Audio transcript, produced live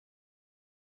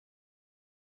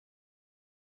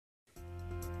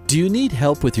Do you need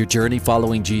help with your journey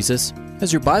following Jesus?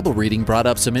 Has your Bible reading brought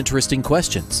up some interesting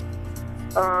questions?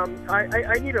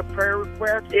 I need a prayer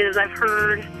request. I've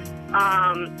heard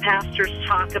pastors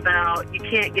talk about you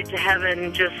can't get to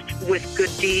heaven just with good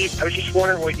deeds. I was just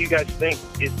wondering what you guys think.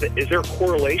 Is there a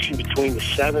correlation between the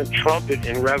seventh trumpet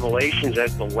in Revelations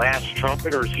as the last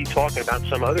trumpet, or is he talking about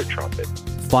some other trumpet?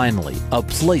 Finally, a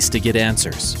place to get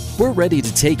answers. We're ready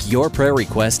to take your prayer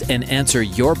request and answer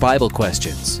your Bible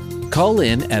questions. Call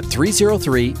in at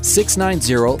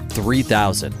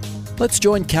 303-690-3000. Let's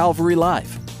join Calvary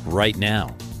Live right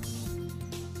now.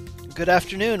 Good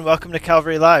afternoon. Welcome to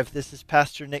Calvary Live. This is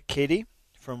Pastor Nick Cady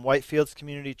from Whitefields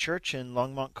Community Church in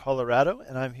Longmont, Colorado,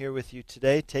 and I'm here with you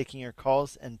today taking your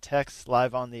calls and texts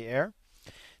live on the air.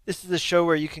 This is a show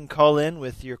where you can call in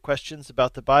with your questions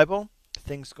about the Bible,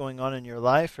 things going on in your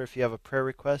life, or if you have a prayer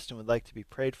request and would like to be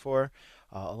prayed for,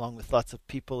 along with lots of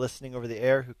people listening over the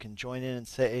air who can join in and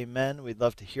say amen. We'd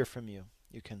love to hear from you.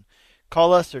 You can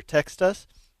call us or text us.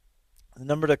 The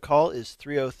number to call is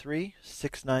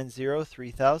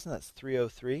 303-690-3000. That's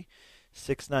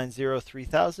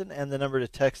 303-690-3000. And the number to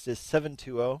text is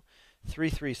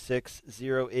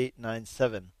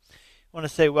 720-336-0897. I want to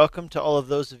say welcome to all of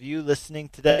those of you listening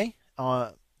today.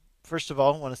 First of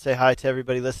all, I want to say hi to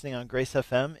everybody listening on Grace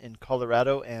FM in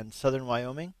Colorado and southern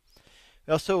Wyoming.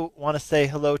 We also want to say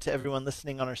hello to everyone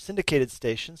listening on our syndicated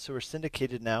station. So we're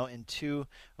syndicated now in two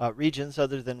regions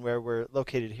other than where we're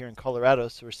located here in Colorado.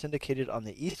 So we're syndicated on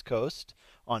the East Coast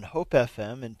on Hope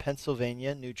FM in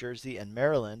Pennsylvania, New Jersey, and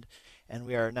Maryland. And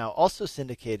we are now also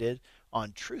syndicated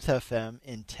on Truth FM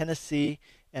in Tennessee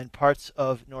and parts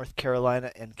of North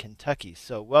Carolina and Kentucky.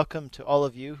 So welcome to all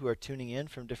of you who are tuning in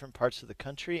from different parts of the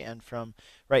country and from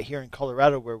right here in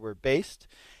Colorado where we're based.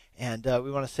 And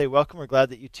we want to say welcome. We're glad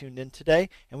that you tuned in today.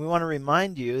 And we want to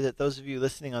remind you that those of you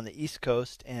listening on the East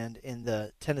Coast and in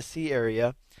the Tennessee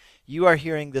area, you are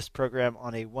hearing this program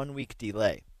on a 1-week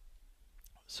delay.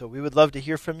 So we would love to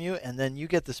hear from you, and then you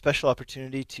get the special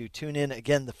opportunity to tune in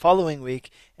again the following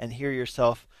week and hear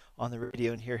yourself on the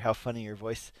radio and hear how funny your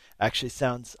voice actually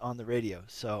sounds on the radio.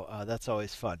 So that's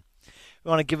always fun. We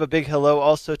want to give a big hello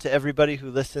also to everybody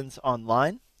who listens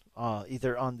online.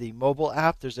 Either on the mobile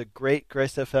app. There's a great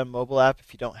Grace FM mobile app.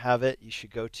 If you don't have it, you should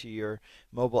go to your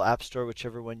mobile app store,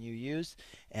 whichever one you use,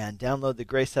 and download the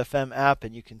Grace FM app,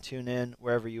 and you can tune in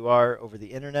wherever you are over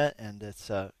the internet, and it's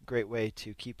a great way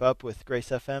to keep up with Grace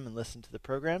FM and listen to the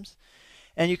programs.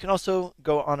 And you can also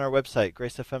go on our website,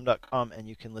 gracefm.com, and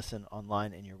you can listen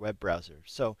online in your web browser.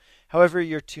 So however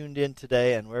you're tuned in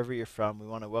today and wherever you're from, we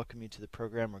want to welcome you to the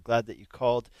program. We're glad that you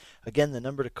called. Again, the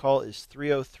number to call is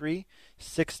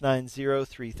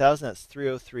 303-690-3000. That's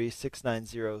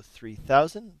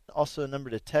 303-690-3000. Also, the number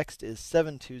to text is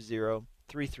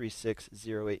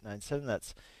 720-336-0897.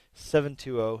 That's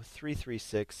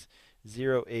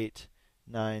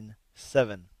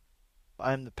 720-336-0897.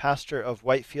 I'm the pastor of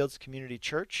Whitefields Community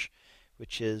Church,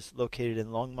 which is located in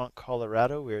Longmont,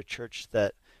 Colorado. We're a church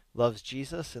that loves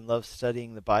Jesus and loves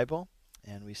studying the Bible,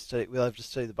 and we love to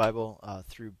study the Bible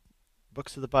through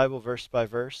books of the Bible, verse by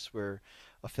verse. We're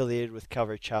affiliated with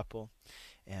Calvary Chapel,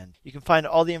 and you can find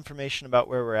all the information about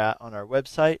where we're at on our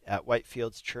website at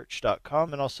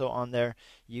whitefieldschurch.com, and also on there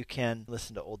you can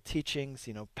listen to old teachings,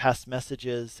 past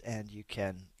messages, and you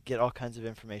can get all kinds of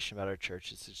information about our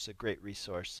church. It's just a great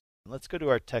resource. Let's go to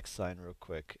our text line real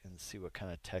quick and see what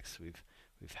kind of texts we've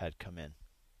had come in.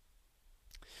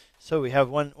 So we have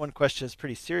one question. It's a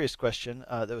pretty serious question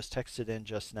that was texted in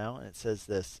just now, and it says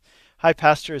this. Hi,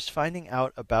 Pastor. Is finding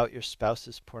out about your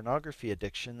spouse's pornography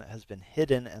addiction that has been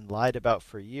hidden and lied about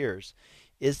for years,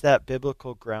 is that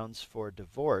biblical grounds for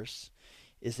divorce?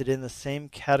 Is it in the same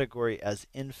category as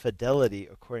infidelity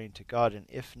according to God? And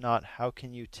if not, how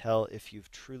can you tell if you've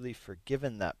truly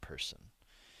forgiven that person?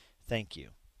 Thank you.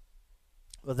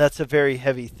 Well, that's a very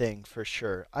heavy thing for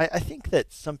sure. I think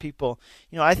that some people,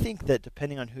 I think that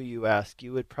depending on who you ask,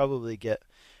 you would probably get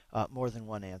more than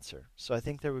one answer. So I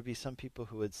think there would be some people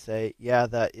who would say, yeah,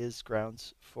 that is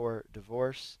grounds for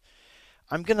divorce.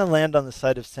 I'm going to land on the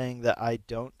side of saying that I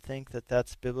don't think that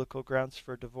that's biblical grounds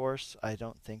for divorce. I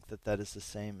don't think that that is the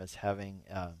same as having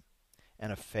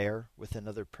an affair with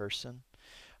another person.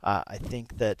 I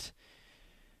think that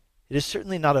it is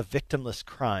certainly not a victimless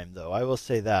crime, though. I will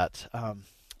say that.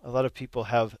 A lot of people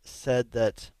have said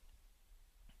that,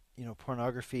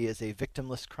 pornography is a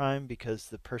victimless crime because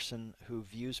the person who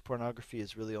views pornography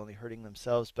is really only hurting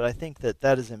themselves. But I think that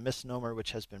that is a misnomer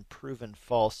which has been proven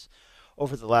false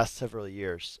over the last several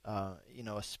years,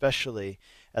 especially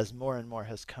as more and more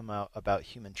has come out about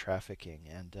human trafficking.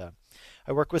 And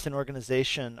I work with an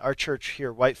organization, our church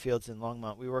here, Whitefields in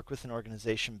Longmont, we work with an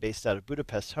organization based out of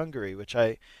Budapest, Hungary, which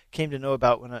I came to know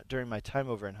about during my time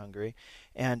over in Hungary.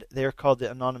 And they're called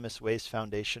the Anonymous Ways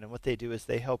Foundation. And what they do is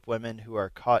they help women who are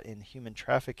caught in human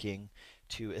trafficking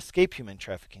to escape human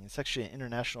trafficking. It's actually an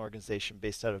international organization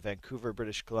based out of Vancouver,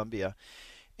 British Columbia.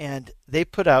 And they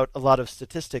put out a lot of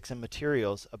statistics and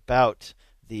materials about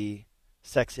the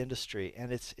sex industry.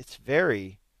 And it's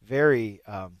very, very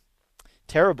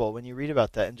terrible when you read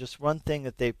about that. And just one thing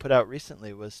that they put out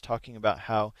recently was talking about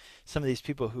how some of these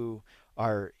people who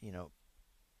are,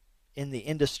 in the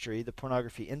industry, the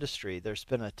pornography industry, there's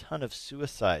been a ton of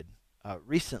suicide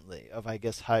recently of, I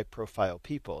guess, high-profile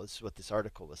people. This is what this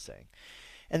article was saying.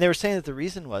 And they were saying that the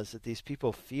reason was that these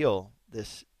people feel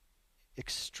this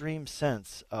extreme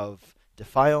sense of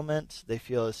defilement, they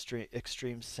feel an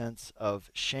extreme sense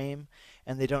of shame,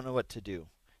 and they don't know what to do.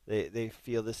 They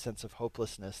feel this sense of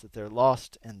hopelessness, that they're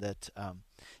lost, and that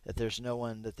there's no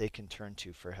one that they can turn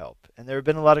to for help. And there have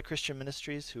been a lot of Christian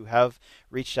ministries who have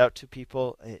reached out to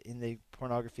people in the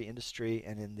pornography industry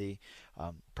and in the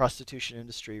prostitution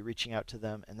industry, reaching out to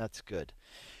them, and that's good.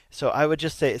 So I would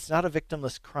just say it's not a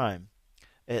victimless crime.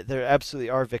 There absolutely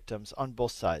are victims on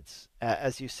both sides.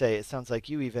 As you say, it sounds like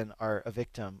you even are a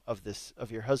victim of this, of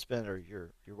your husband or your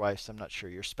wife's, I'm not sure,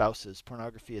 your spouse's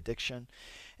pornography addiction.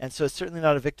 And so it's certainly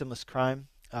not a victimless crime.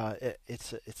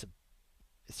 It's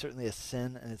certainly a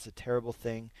sin, and it's a terrible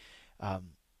thing.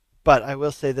 But I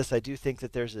will say this, I do think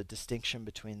that there's a distinction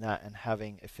between that and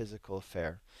having a physical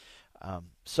affair.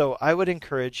 So I would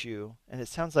encourage you, and it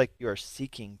sounds like you are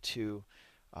seeking to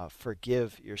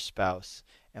forgive your spouse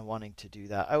and wanting to do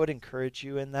that. I would encourage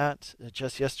you in that.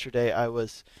 Just yesterday I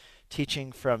was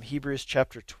teaching from Hebrews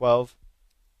chapter 12,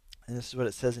 and this is what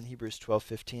it says in Hebrews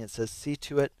 12:15. It says, "See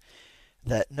to it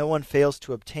that no one fails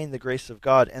to obtain the grace of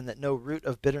God, and that no root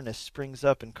of bitterness springs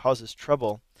up and causes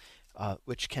trouble,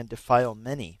 which can defile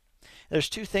many." There's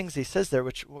two things he says there,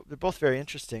 which they're both very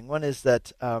interesting. One is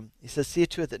that he says, "See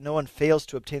to it that no one fails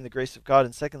to obtain the grace of God,"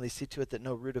 and secondly, "See to it that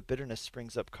no root of bitterness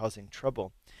springs up, causing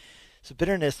trouble." So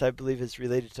bitterness, I believe, is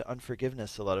related to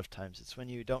unforgiveness a lot of times. It's when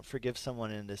you don't forgive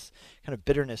someone and this kind of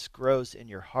bitterness grows in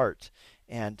your heart.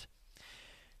 And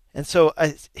so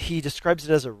he describes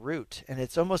it as a root, and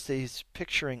it's almost that he's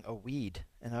picturing a weed.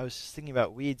 And I was just thinking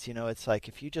about weeds, it's like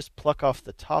if you just pluck off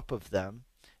the top of them,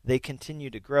 they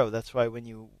continue to grow. That's why when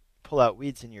you pull out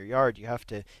weeds in your yard, you have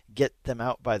to get them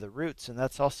out by the roots, and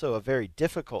that's also a very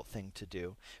difficult thing to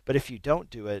do. But if you don't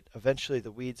do it, eventually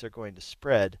the weeds are going to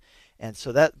spread. And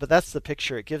so that's the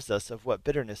picture it gives us of what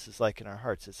bitterness is like in our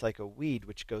hearts. It's like a weed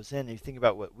which goes in, and you think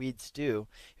about what weeds do.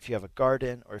 If you have a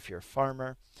garden or if you're a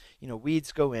farmer,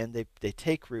 weeds go in, they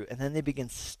take root, and then they begin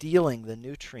stealing the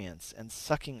nutrients and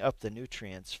sucking up the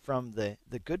nutrients from the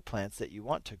good plants that you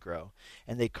want to grow.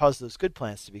 And they cause those good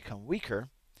plants to become weaker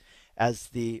as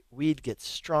the weed gets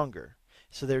stronger.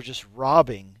 So they're just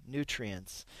robbing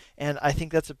nutrients. And I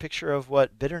think that's a picture of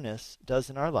what bitterness does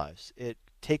in our lives. It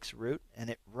takes root and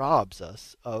it robs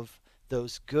us of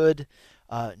those good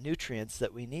nutrients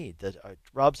that we need. That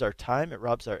robs our time, it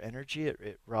robs our energy,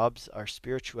 it robs our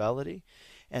spirituality.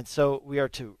 And so we are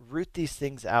to root these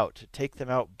things out, to take them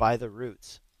out by the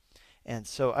roots. And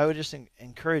so I would just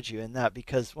encourage you in that,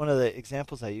 because one of the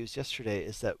examples I used yesterday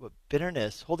is that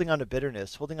bitterness, holding on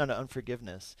to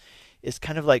unforgiveness, is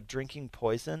kind of like drinking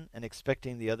poison and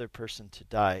expecting the other person to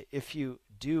die. If you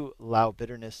do allow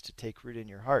bitterness to take root in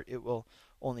your heart, it will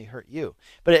only hurt you.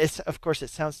 But of course, it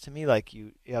sounds to me like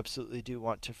you absolutely do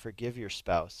want to forgive your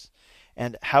spouse.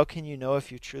 And how can you know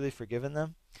if you've truly forgiven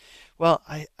them? Well,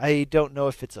 I don't know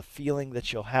if it's a feeling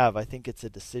that you'll have. I think it's a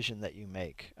decision that you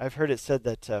make. I've heard it said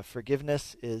that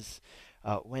forgiveness is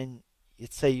when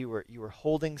you'd say you were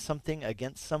holding something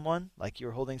against someone, like you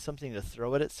were holding something to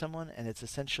throw it at someone, and it's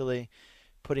essentially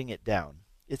putting it down.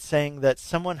 It's saying that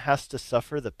someone has to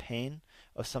suffer the pain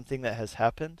of something that has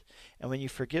happened, and when you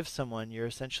forgive someone, you're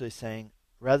essentially saying,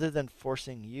 rather than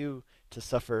forcing you to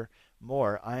suffer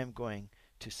more, I am going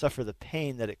to suffer the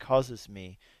pain that it causes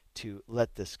me to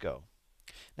let this go.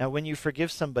 Now, when you forgive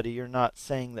somebody, you're not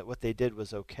saying that what they did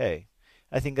was okay.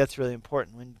 I think that's really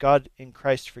important. When God in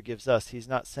Christ forgives us, he's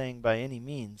not saying by any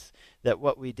means that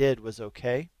what we did was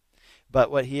okay, but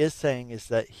what he is saying is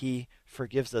that he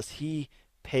forgives us. He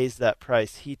pays that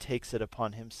price. He takes it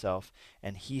upon himself,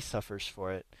 and he suffers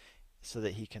for it so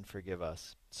that he can forgive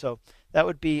us. So that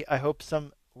would be, I hope,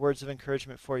 some words of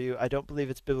encouragement for you. I don't believe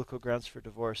it's biblical grounds for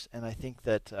divorce, and I think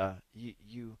that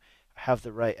you have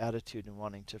the right attitude in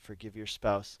wanting to forgive your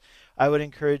spouse. I would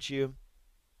encourage you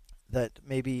that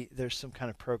maybe there's some kind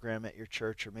of program at your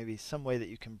church, or maybe some way that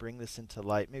you can bring this into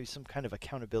light, maybe some kind of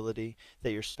accountability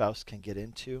that your spouse can get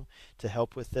into to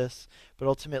help with this. But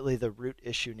ultimately, the root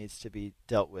issue needs to be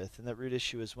dealt with, and that root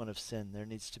issue is one of sin. There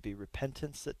needs to be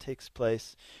repentance that takes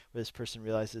place where this person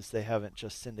realizes they haven't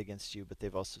just sinned against you, but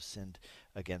they've also sinned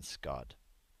against God.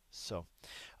 So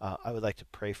I would like to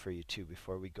pray for you too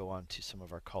before we go on to some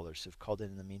of our callers who've called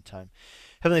in the meantime.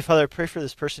 Heavenly Father, I pray for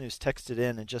this person who's texted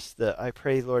in, and just that I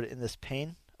pray, Lord, in this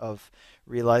pain of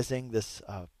realizing this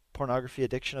pornography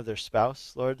addiction of their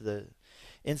spouse, Lord, the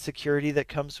insecurity that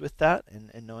comes with that,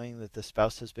 and knowing that the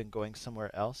spouse has been going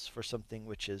somewhere else for something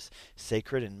which is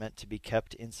sacred and meant to be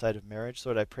kept inside of marriage.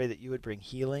 Lord, I pray that you would bring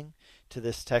healing to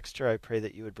this texter. I pray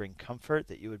that you would bring comfort,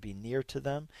 that you would be near to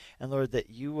them, and Lord, that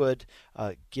you would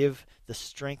give the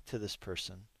strength to this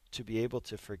person to be able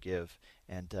to forgive,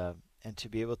 and to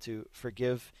be able to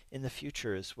forgive in the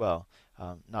future as well,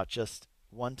 not just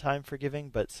one time forgiving,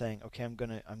 but saying, okay, I'm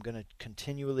gonna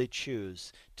continually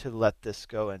choose to let this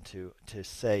go, and to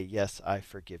say, yes, I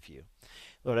forgive you.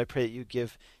 Lord, I pray that you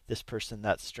give this person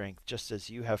that strength, just as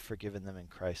you have forgiven them in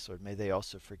Christ. Lord, may they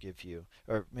also forgive you,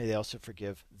 or may they also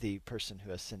forgive the person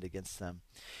who has sinned against them.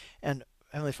 And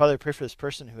Heavenly Father, I pray for this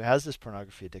person who has this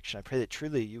pornography addiction. I pray that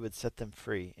truly you would set them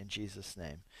free in Jesus'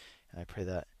 name. And I pray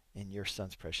that in your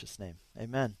Son's precious name.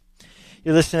 Amen.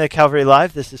 You're listening to Calvary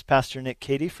Live. This is Pastor Nick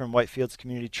Cady from Whitefields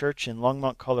Community Church in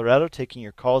Longmont, Colorado, taking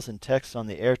your calls and texts on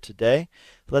the air today.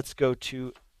 Let's go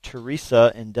to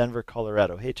Teresa in Denver,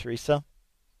 Colorado. Hey, Teresa.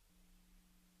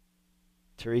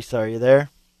 Teresa, are you there?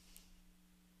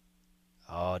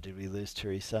 Oh, did we lose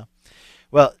Teresa?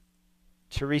 Well,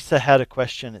 Teresa had a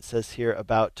question, it says here,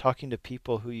 about talking to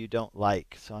people who you don't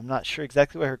like. So I'm not sure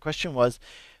exactly what her question was,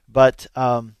 but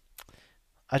I'll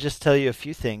just tell you a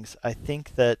few things. I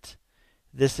think that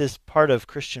this is part of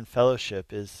Christian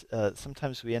fellowship, is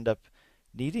sometimes we end up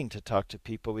needing to talk to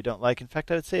people we don't like. In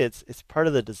fact, I would say it's part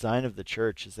of the design of the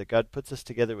church, is that God puts us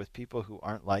together with people who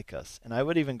aren't like us. And I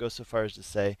would even go so far as to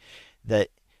say that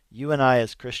you and I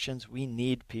as Christians, we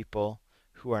need people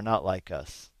who are not like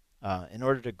us in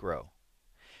order to grow.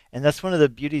 And that's one of the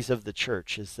beauties of the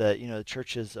church, is that, the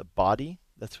church is a body.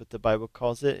 That's what the Bible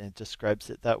calls it, and it describes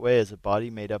it that way, as a body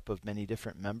made up of many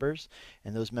different members.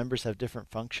 And those members have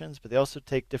different functions, but they also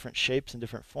take different shapes and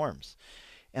different forms.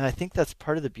 And I think that's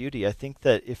part of the beauty. I think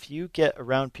that if you get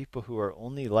around people who are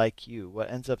only like you,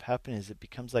 what ends up happening is it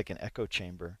becomes like an echo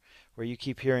chamber, where you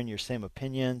keep hearing your same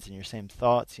opinions and your same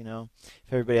thoughts. If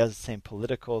everybody has the same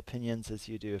political opinions as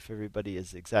you do, if everybody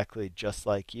is exactly just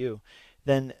like you,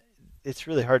 then it's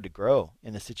really hard to grow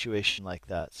in a situation like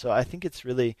that. So I think it's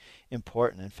really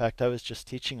important. In fact, I was just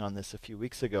teaching on this a few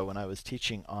weeks ago when I was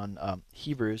teaching on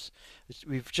Hebrews.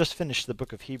 We've just finished the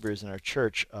book of Hebrews in our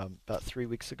church about 3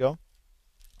 weeks ago.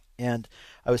 And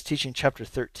I was teaching chapter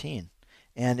 13.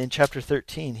 And in chapter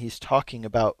 13, he's talking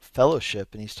about fellowship,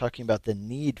 and he's talking about the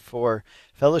need for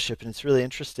fellowship. And it's really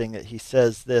interesting that he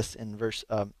says this in verse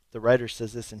the writer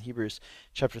says this in Hebrews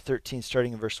chapter 13,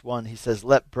 starting in verse 1. He says,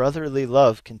 "Let brotherly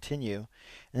love continue."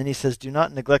 And then he says, "Do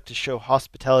not neglect to show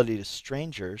hospitality to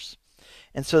strangers."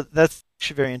 And so that's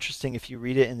actually very interesting if you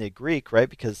read it in the Greek, right?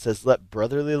 Because it says, "Let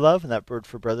brotherly love," and that word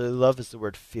for brotherly love is the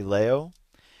word phileo,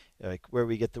 like where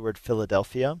we get the word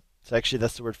Philadelphia. So actually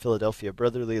that's the word Philadelphia,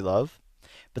 brotherly love.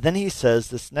 But then he says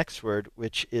this next word,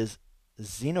 which is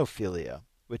xenophilia,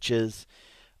 which is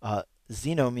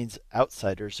xeno means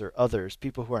outsiders or others,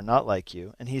 people who are not like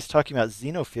you. And he's talking about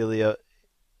xenophilia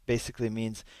basically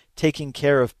means taking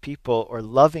care of people or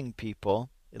loving people.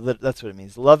 That's what it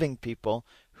means, loving people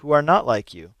who are not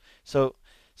like you. So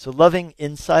loving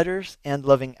insiders and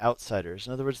loving outsiders.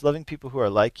 In other words, loving people who are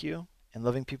like you and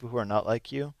loving people who are not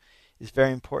like you is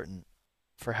very important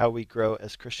for how we grow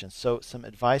as Christians. So some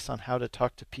advice on how to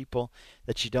talk to people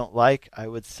that you don't like, I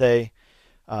would say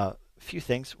a few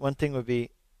things. One thing would be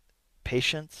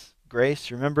patience,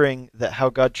 grace, remembering that how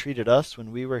God treated us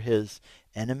when we were his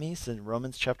enemies. In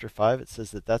Romans chapter 5, it says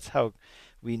that that's how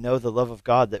we know the love of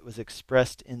God that was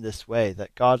expressed in this way,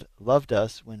 that God loved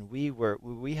us when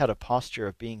we had a posture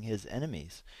of being his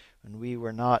enemies, when we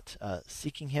were not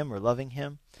seeking him or loving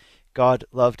him. God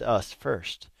loved us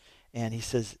first. And he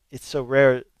says it's so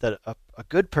rare that a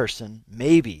good person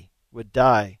maybe would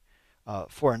die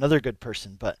for another good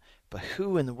person, but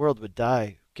who in the world would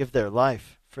give their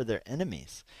life for their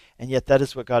enemies? And yet that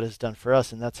is what God has done for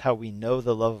us, and that's how we know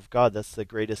the love of God. That's the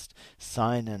greatest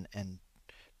sign and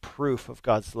proof of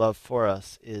God's love for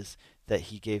us, is that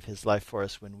he gave his life for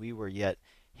us when we were yet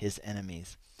his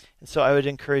enemies. And so I would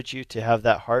encourage you to have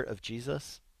that heart of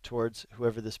Jesus towards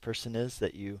whoever this person is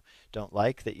that you don't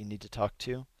like, that you need to talk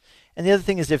to. And the other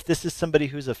thing is, if this is somebody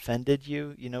who's offended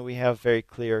you, we have very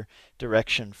clear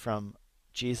direction from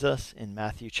Jesus in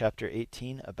Matthew chapter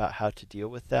 18 about how to deal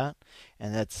with that.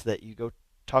 And that's that you go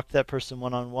talk to that person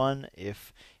one-on-one.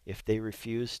 If they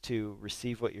refuse to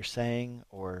receive what you're saying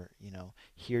or,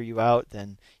 hear you out,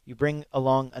 then you bring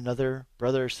along another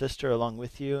brother or sister along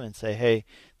with you and say, hey,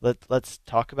 let's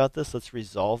talk about this. Let's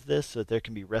resolve this so that there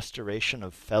can be restoration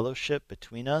of fellowship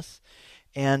between us.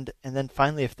 And then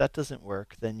finally, if that doesn't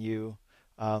work, then you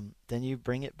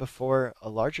bring it before a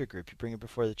larger group. You bring it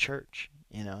before the church,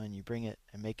 and you bring it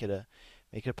and make it a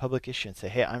public issue and say,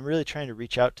 hey, I'm really trying to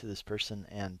reach out to this person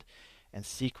and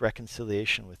seek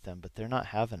reconciliation with them, but they're not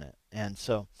having it. And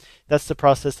so that's the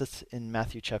process that's in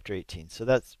Matthew chapter 18. So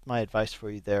that's my advice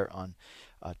for you there on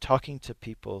talking to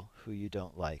people who you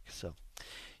don't like. So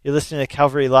you're listening to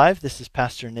Calvary Live. This is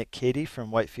Pastor Nick Cady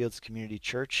from Whitefields Community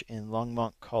Church in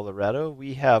Longmont, Colorado.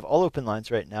 We have all open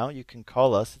lines right now. You can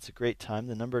call us. It's a great time.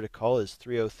 The number to call is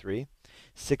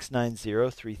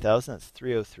 303-690-3000. That's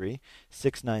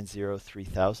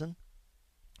 303-690-3000.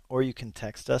 Or you can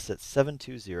text us at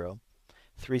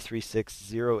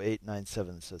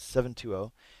 720-336-0897. So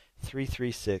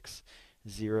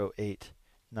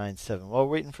 720-336-0897. While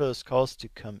we're waiting for those calls to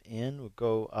come in, we'll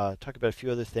go talk about a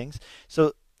few other things.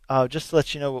 So just to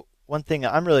let you know, one thing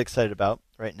I'm really excited about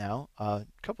right now, a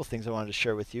couple things I wanted to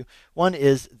share with you. One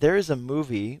is there is a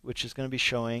movie which is going to be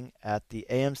showing at the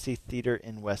AMC Theater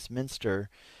in Westminster,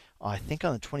 I think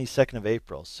on the 22nd of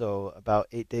April, so about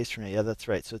 8 days from now. Yeah, that's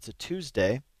right. So it's a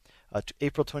Tuesday,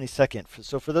 April 22nd.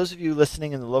 So for those of you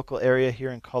listening in the local area here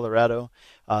in Colorado,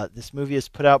 this movie is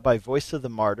put out by Voice of the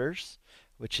Martyrs,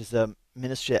 which is a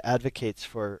ministry that advocates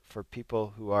for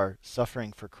people who are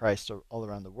suffering for Christ all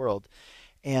around the world.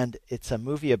 And it's a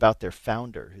movie about their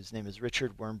founder, whose name is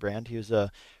Richard Wurmbrand. He was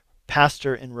a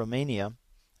pastor in Romania,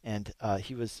 and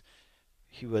he was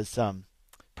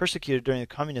persecuted during the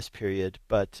communist period,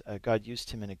 but God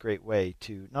used him in a great way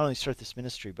to not only start this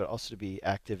ministry, but also to be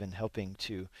active in helping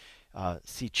to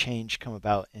see change come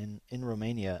about in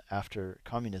Romania after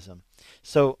communism.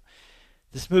 So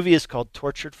this movie is called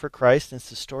Tortured for Christ, and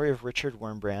it's the story of Richard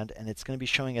Wurmbrand, and it's going to be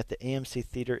showing at the AMC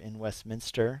Theater in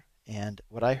Westminster. And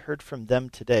what I heard from them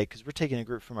today, because we're taking a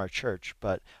group from our church,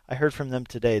 but I heard from them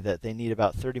today that they need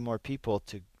about 30 more people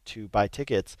to buy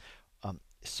tickets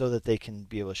so that they can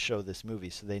be able to show this movie.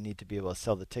 So they need to be able to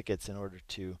sell the tickets in order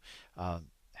to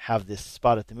have this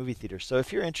spot at the movie theater. So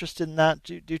if you're interested in that,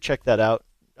 do check that out.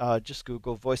 Just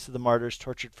Google Voice of the Martyrs,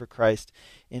 Tortured for Christ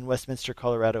in Westminster,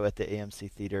 Colorado at the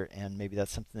AMC Theater, and maybe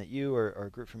that's something that you or a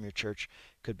group from your church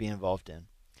could be involved in.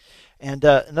 And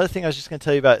another thing I was just going to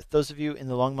tell you about, those of you in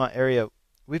the Longmont area,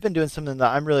 we've been doing something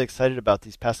that I'm really excited about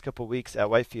these past couple weeks at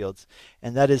Whitefields,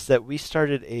 and that is that we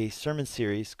started a sermon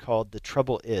series called The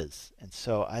Trouble Is. And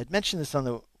so I had mentioned this on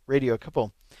the radio a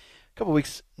couple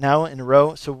weeks now in a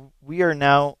row. So we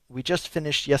just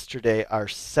finished yesterday our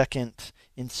second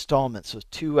installment, so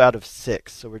 2 out of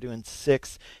 6. So we're doing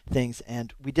 6 things,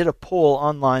 and we did a poll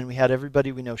online. We had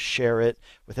everybody we know share it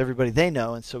with everybody they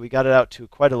know, and so we got it out to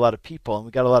quite a lot of people, and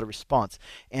we got a lot of response.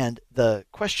 And the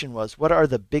question was, what are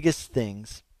the biggest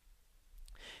things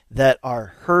that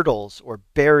are hurdles or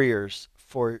barriers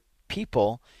for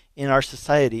people in our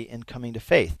society in coming to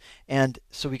faith? And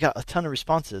so we got a ton of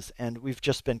responses, and we've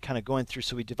just been kind of going through.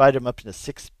 So we divided them up into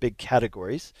 6 big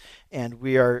categories, and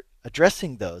we are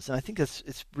addressing those. And I think it's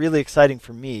really exciting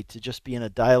for me to just be in a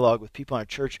dialogue with people in our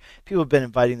church. People have been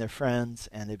inviting their friends,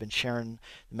 and they've been sharing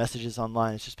the messages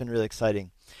online. It's just been really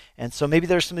exciting. And so maybe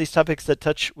there's some of these topics that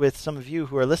touch with some of you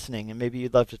who are listening, and maybe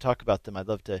you'd love to talk about them. I'd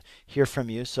love to hear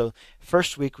from you. So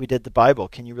first week we did the Bible.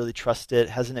 Can you really trust it?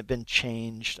 Hasn't it been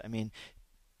changed? I mean,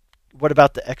 what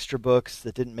about the extra books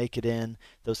that didn't make it in?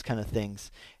 Those kind of things.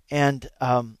 And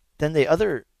then the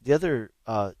other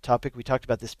topic we talked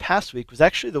about this past week was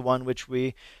actually the one which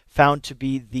we found to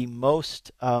be the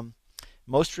most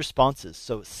responses.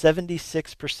 So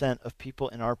 76% of people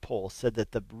in our poll said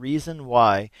that the reason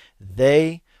why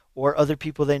they or other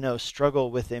people they know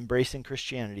struggle with embracing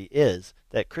Christianity is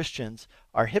that Christians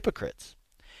are hypocrites.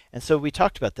 And so we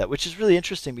talked about that, which is really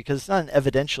interesting because it's not an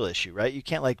evidential issue, right? You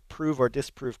can't prove or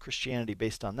disprove Christianity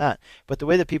based on that. But the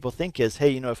way that people think is,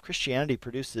 hey, if Christianity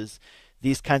produces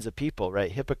these kinds of people,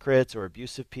 right? Hypocrites or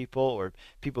abusive people or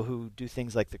people who do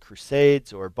things like the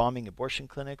Crusades or bombing abortion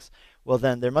clinics, well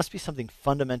then there must be something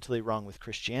fundamentally wrong with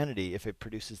Christianity if it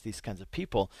produces these kinds of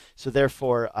people. So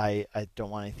therefore I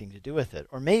don't want anything to do with it.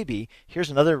 Or maybe,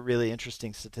 here's another really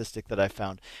interesting statistic that I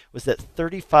found, was that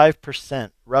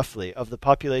 35% roughly of the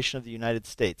population of the United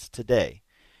States today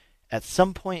at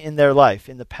some point in their life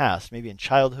in the past, maybe in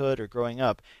childhood or growing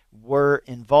up, were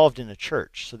involved in a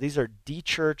church. So these are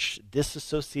de-churched,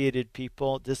 disassociated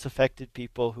people, disaffected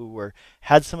people who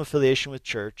had some affiliation with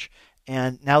church,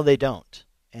 and now they don't,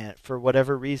 and for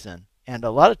whatever reason. And a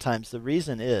lot of times the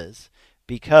reason is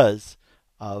because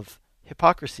of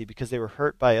hypocrisy, because they were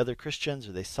hurt by other Christians,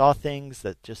 or they saw things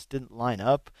that just didn't line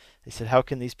up. They said, how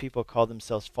can these people call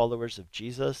themselves followers of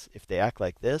Jesus if they act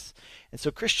like this? And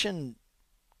so Christian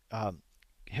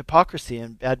hypocrisy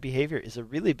and bad behavior is a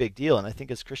really big deal, and I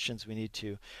think as Christians we need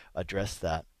to address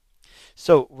that.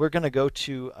 So we're going to go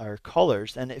to our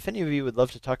callers, and if any of you would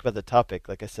love to talk about the topic,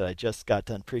 like I said, I just got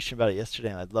done preaching about it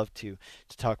yesterday, and I'd love to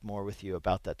talk more with you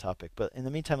about that topic. But in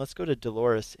the meantime, let's go to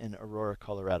Dolores in Aurora,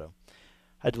 Colorado.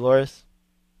 Hi, Dolores.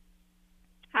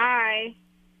 Hi.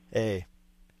 Hey,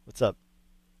 what's up?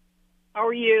 How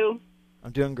are you?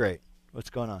 I'm doing great. What's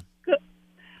going on? Good.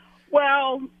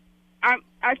 Well,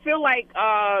 I feel like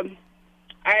I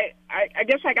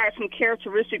guess I got some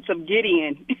characteristics of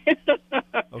Gideon.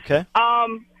 Okay.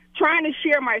 Trying to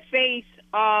share my faith.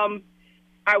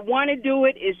 I want to do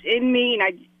it. It's in me,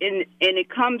 and it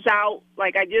comes out.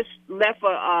 Like I just left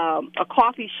a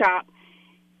coffee shop,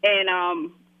 and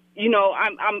I'm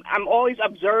always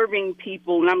observing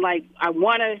people, and I'm like, I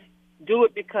want to do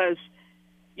it because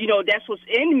that's what's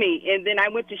in me. And then I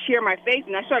went to share my faith,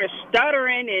 and I started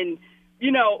stuttering, and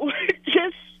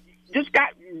just got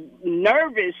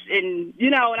nervous, and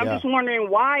I'm just wondering,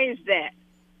 why is that?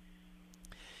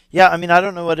 Yeah, I mean, I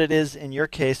don't know what it is in your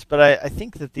case, but I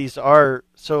think that these are,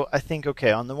 so I think,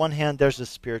 okay, on the one hand, there's a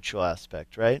spiritual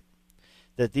aspect, right?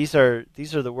 That these are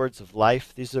the words of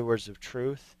life, these are the words of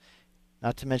truth,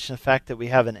 not to mention the fact that we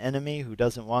have an enemy who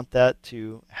doesn't want that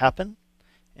to happen,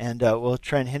 and we'll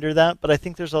try and hinder that, but I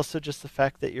think there's also just the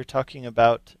fact that you're talking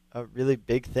about really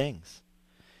big things.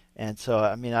 And so,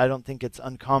 I mean, I don't think it's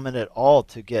uncommon at all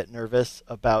to get nervous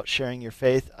about sharing your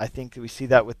faith. I think we see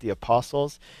that with the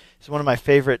apostles. It's one of my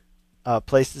favorite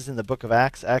places in the book of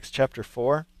Acts, Acts chapter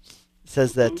 4. It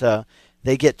says that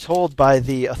they get told by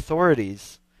the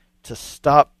authorities to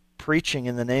stop preaching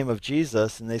in the name of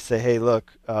Jesus, and they say, hey,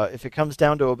 look, if it comes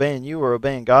down to obeying you or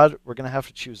obeying God, we're going to have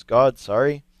to choose God,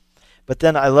 sorry. But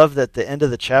then I love that at the end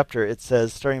of the chapter, it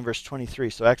says, starting in verse 23,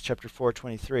 so Acts chapter 4,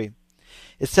 23,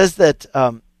 it says that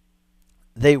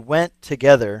they went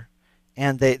together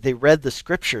and they read the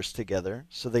scriptures together.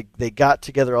 So they got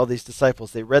together, all these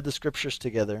disciples. They read the scriptures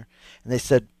together, and they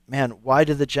said, man, why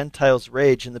do the Gentiles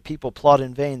rage and the people plot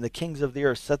in vain? The kings of the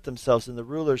earth set themselves, and the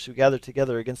rulers who gather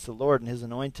together against the Lord and his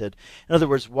anointed. In other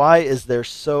words, why is there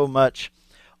so much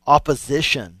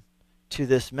opposition to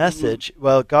this message?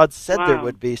 Well, God said there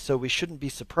would be, so we shouldn't be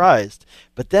surprised.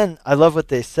 But then I love what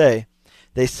they say.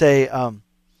 They say,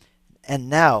 and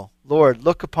now, Lord,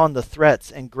 look upon the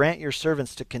threats and grant your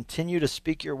servants to continue to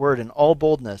speak your word in all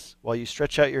boldness while you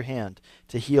stretch out your hand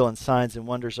to heal, and signs and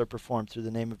wonders are performed through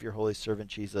the name of your holy servant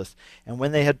Jesus. And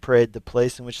when they had prayed, the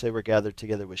place in which they were gathered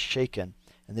together was shaken,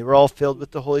 and they were all filled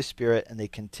with the Holy Spirit, and they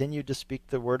continued to speak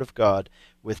the word of God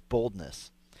with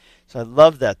boldness. So I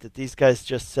love that these guys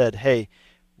just said, hey,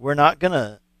 we're not going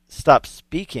to stop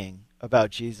speaking about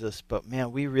Jesus, but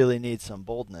man, we really need some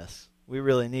boldness. We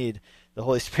really need the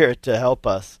Holy Spirit to help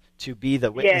us to be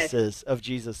the witnesses of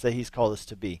Jesus that he's called us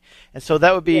to be. And so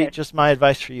that would be just my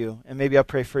advice for you, and maybe I'll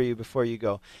pray for you before you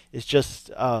go, is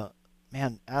just,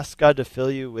 ask God to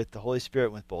fill you with the Holy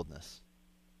Spirit with boldness.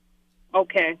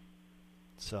 Okay.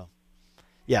 So,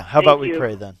 how about we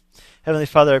pray then? Heavenly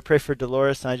Father, I pray for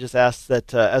Dolores, and I just ask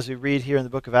that as we read here in the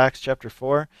book of Acts chapter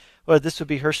 4, Lord, this would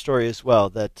be her story as well,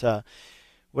 that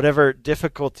whatever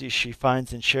difficulty she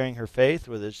finds in sharing her faith,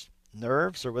 whether it's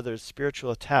nerves or whether it's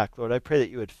spiritual attack, Lord, I pray that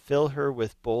you would fill her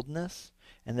with boldness,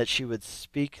 and that she would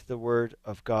speak the word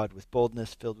of God with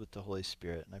boldness, filled with the Holy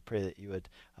Spirit. And I pray that you would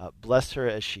bless her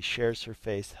as she shares her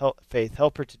faith.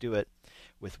 Help her to do it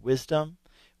with wisdom,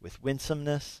 with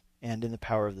winsomeness, and in the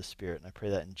power of the Spirit. And I pray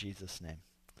that in Jesus' name.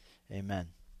 Amen.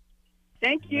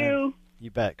 Thank you.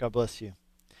 You bet. God bless you.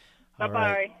 Bye-bye.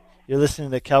 Right. You're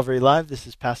listening to Calvary Live. This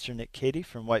is Pastor Nick Cady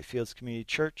from Whitefields Community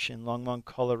Church in Longmont,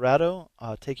 Colorado,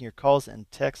 taking your calls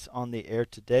and texts on the air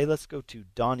today. Let's go to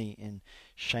Donnie in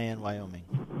Cheyenne, Wyoming.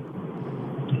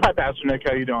 Hi, Pastor Nick.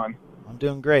 How you doing? I'm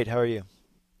doing great. How are you?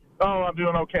 Oh, I'm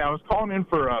doing okay. I was calling in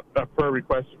for a prayer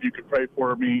request, if you could pray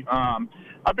for me.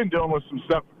 I've been dealing with some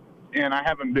stuff, and I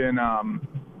haven't been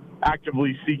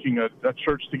actively seeking a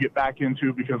church to get back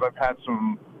into because I've had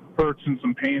some hurts and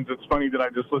some pains. It's funny that I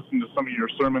just listened to some of your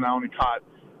sermon. I only caught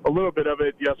a little bit of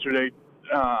it yesterday,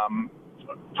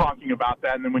 talking about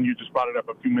that, and then when you just brought it up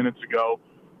a few minutes ago.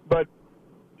 But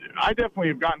I definitely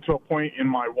have gotten to a point in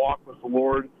my walk with the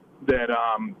Lord that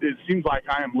it seems like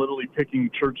I am literally picking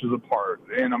churches apart,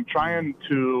 and I'm trying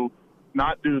to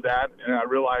not do that. And I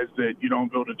realize that you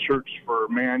don't go to church for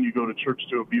man, you go to church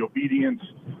to be obedient,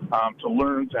 to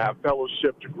learn, to have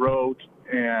fellowship, to grow.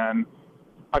 And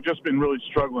I've just been really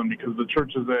struggling because the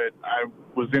churches that I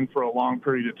was in for a long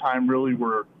period of time really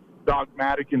were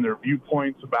dogmatic in their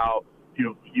viewpoints about,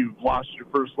 you've lost your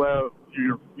first love,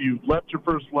 you've left your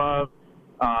first love,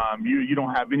 you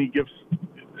don't have any gifts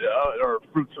or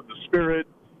fruits of the Spirit,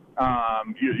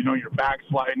 you're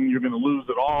backsliding, you're going to lose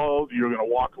it all, you're going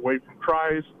to walk away from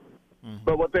Christ. Mm-hmm.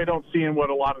 But what they don't see and what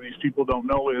a lot of these people don't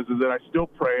know is that I still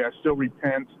pray, I still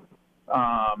repent,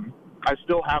 I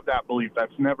still have that belief.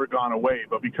 That's never gone away.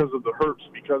 But because of the hurts,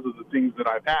 because of the things that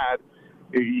I've had,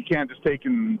 you can't just take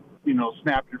and,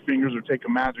 snap your fingers or take a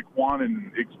magic wand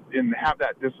and have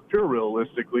that disappear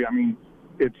realistically. I mean,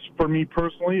 it's, for me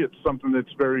personally, it's something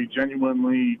that's very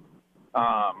genuinely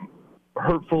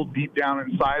hurtful deep down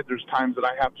inside. There's times that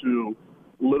I have to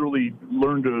literally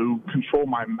learn to control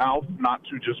my mouth, not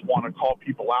to just want to call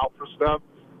people out for stuff.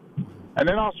 And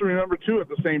then also remember, too, at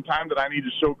the same time that I need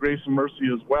to show grace and mercy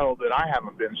as well that I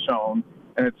haven't been shown.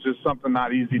 And it's just something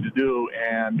not easy to do.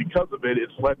 And because of it,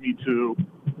 it's led me to,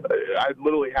 I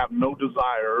literally have no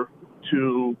desire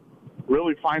to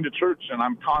really find a church. And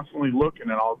I'm constantly looking,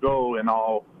 and I'll go and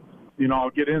I'll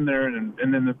get in there. And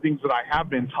then the things that I have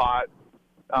been taught,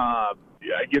 I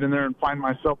get in there and find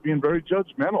myself being very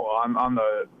judgmental on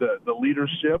the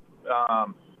leadership,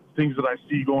 things that I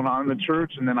see going on in the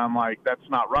church. And then I'm like, that's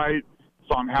not right.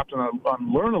 So I'm having to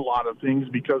unlearn a lot of things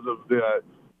because of the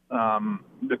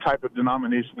type of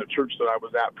denomination of church that I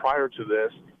was at prior to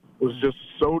this was just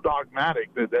so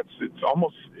dogmatic that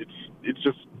it's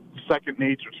just second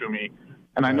nature to me.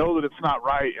 And I know that it's not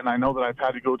right, and I know that I've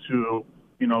had to go to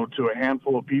a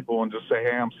handful of people and just say,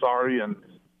 hey, I'm sorry, and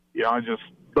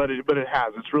but it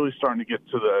has. It's really starting to get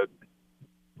to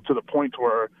the point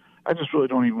where I just really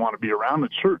don't even want to be around the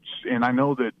church. And I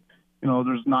know that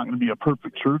there's not going to be a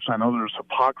perfect church. I know there's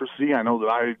hypocrisy. I know that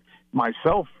I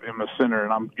myself am a sinner,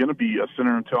 and I'm going to be a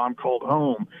sinner until I'm called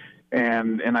home.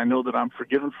 And I know that I'm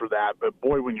forgiven for that. But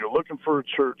boy, when you're looking for a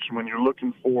church, when you're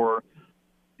looking for,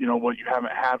 what you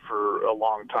haven't had for a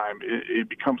long time, it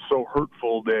becomes so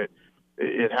hurtful that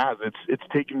it's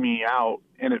taken me out,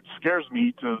 and it scares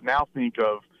me to now think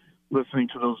of listening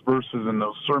to those verses and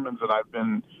those sermons that I've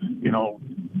been,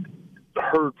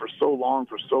 heard for so long,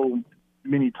 for so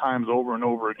many times over and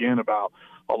over again about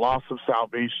a loss of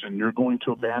salvation. You're going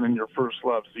to abandon your first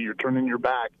love. So you're turning your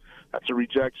back. That's a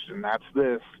rejection. That's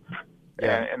this.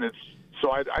 Yeah. And it's,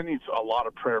 so I need a lot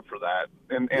of prayer for that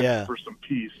and for some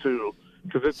peace too,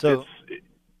 because it's a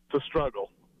struggle.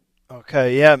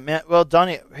 Okay, yeah, man. Well,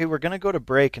 Donnie, hey, we're going to go to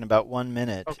break in about 1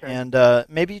 minute. Okay. And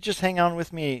maybe you just hang on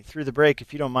with me through the break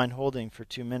if you don't mind holding for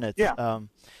 2 minutes. Yeah.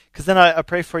 Because then I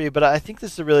pray for you. But I think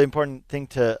this is a really important thing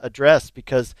to address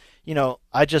because,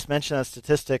 I just mentioned that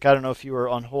statistic. I don't know if you were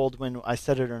on hold when I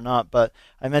said it or not, but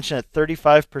I mentioned that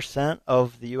 35%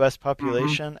 of the U.S.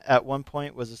 population at one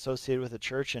point was associated with a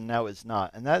church and now is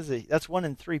not. And that's 1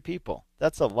 in 3 people.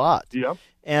 That's a lot. Yep.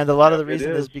 And a lot of the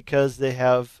reason is because they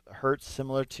have hurts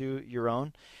similar to your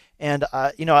own. And,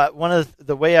 one of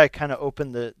the way I kind of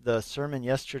opened the sermon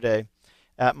yesterday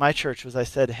at my church was I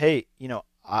said, hey,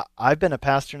 I've been a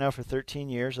pastor now for 13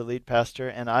 years, a lead pastor,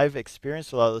 and I've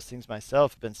experienced a lot of those things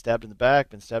myself. Been stabbed in the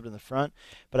back, been stabbed in the front,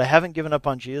 but I haven't given up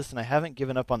on Jesus, and I haven't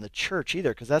given up on the church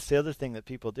either, because that's the other thing that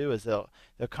people do is they'll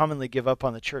commonly give up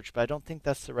on the church, but I don't think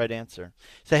that's the right answer.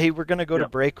 So, hey, we're going to go to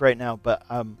break right now, but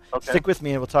stick with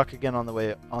me, and we'll talk again on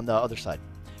the other side.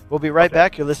 We'll be right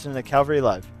back. You're listening to Calvary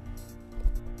Live.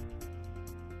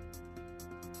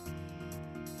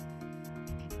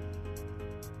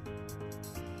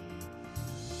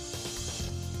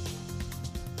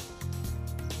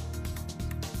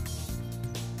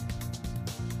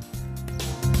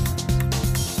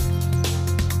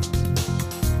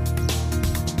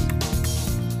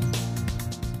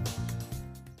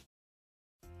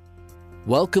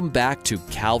 Welcome back to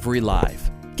Calvary Live.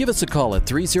 Give us a call at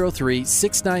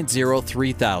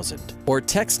 303-690-3000 or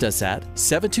text us at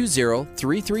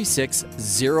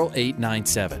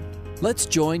 720-336-0897. Let's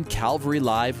join Calvary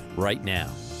Live right now.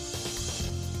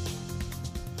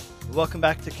 Welcome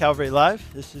back to Calvary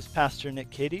Live. This is Pastor Nick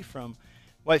Cady from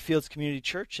Whitefields Community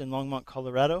Church in Longmont,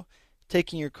 Colorado,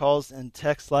 taking your calls and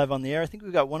texts live on the air. I think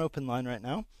we've got one open line right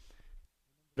now.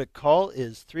 The call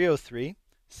is 303-690-3000.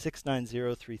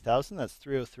 That's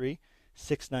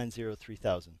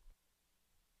 303-690-3000.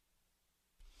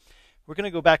 We're going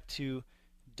to go back to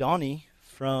Donnie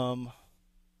from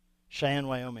Cheyenne,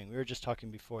 Wyoming. We were just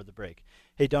talking before the break.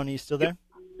 Hey, Donnie, you still there?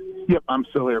 Yep, I'm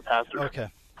still here, Pastor. Okay.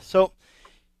 So,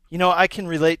 I can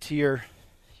relate to your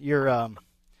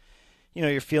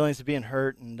your feelings of being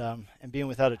hurt and being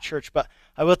without a church. But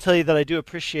I will tell you that I do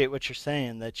appreciate what you're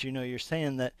saying. That you're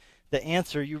saying that the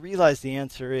answer, you realize the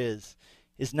answer is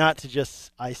not to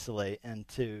just isolate and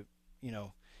to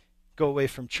go away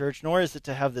from church, nor is it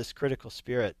to have this critical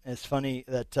spirit. And it's funny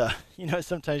that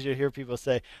sometimes you hear people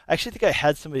say. I actually think I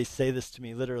had somebody say this to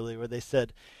me literally, where they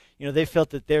said, they felt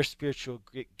that their spiritual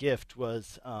gift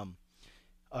was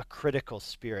a critical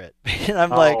spirit. And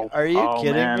I'm like, are you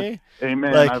kidding man. me?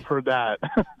 Amen. Like, I've heard that.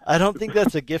 I don't think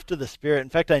that's a gift of the Spirit. In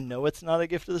fact, I know it's not a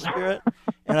gift of the Spirit,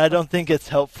 and I don't think it's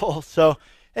helpful. So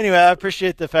anyway, I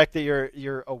appreciate the fact that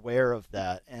you're aware of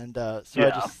that, and I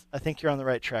think you're on the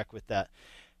right track with that.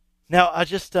 Now, I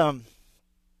just tell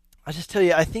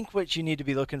you, I think what you need to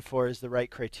be looking for is the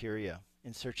right criteria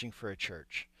in searching for a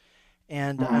church,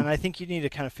 and I think you need to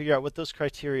kind of figure out what those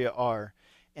criteria are,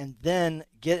 and then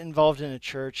get involved in a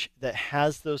church that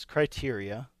has those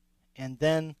criteria, and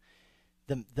then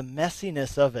the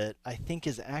messiness of it, I think,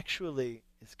 is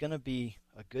going to be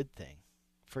a good thing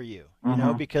for you,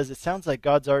 because it sounds like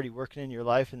God's already working in your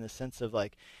life in the sense of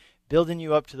like building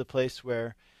you up to the place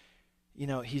where,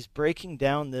 He's breaking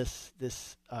down this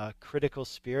critical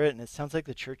spirit, and it sounds like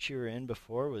the church you were in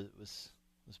before was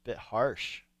a bit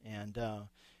harsh and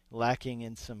lacking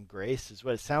in some grace, is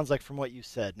what it sounds like from what you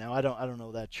said. Now, I don't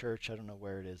know that church, I don't know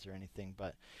where it is or anything,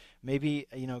 but maybe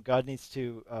God needs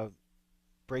to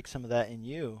break some of that in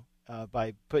you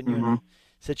by putting you in a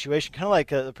situation, kind of like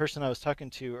the person I was talking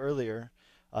to earlier,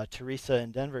 Teresa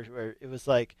in Denver, where it was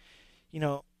like,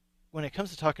 when it comes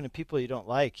to talking to people you don't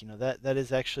like, that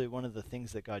is actually one of the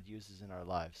things that God uses in our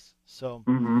lives. So,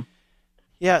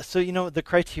 so the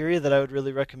criteria that I would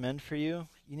really recommend for you,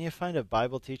 you need to find a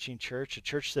Bible teaching church, a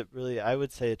church that really, I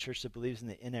would say, a church that believes in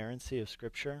the inerrancy of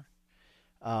Scripture.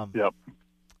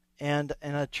 And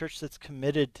a church that's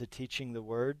committed to teaching the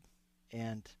Word,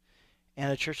 and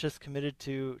a church that's committed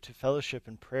to fellowship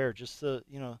and prayer. Just so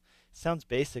it sounds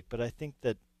basic, but I think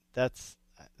that's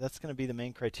going to be the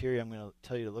main criteria I'm going to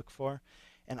tell you to look for.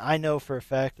 And I know for a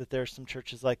fact that there are some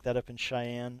churches like that up in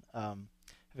Cheyenne. I have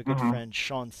a good friend,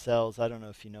 Sean Sells. I don't know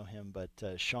if you know him, but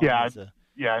Sean is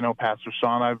I know Pastor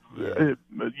Sean.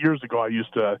 Years ago I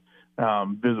used to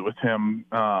visit with him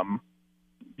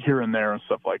here and there and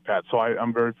stuff like that. So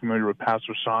I'm very familiar with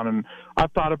Pastor Sean, and I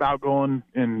thought about going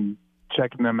and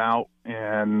checking them out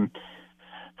and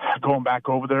going back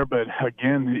over there. But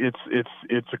again,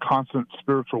 it's a constant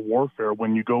spiritual warfare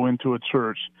when you go into a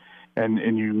church, and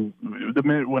the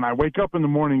minute when I wake up in the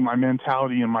morning, my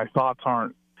mentality and my thoughts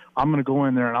aren't, I'm going to go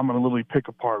in there and I'm going to literally pick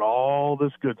apart all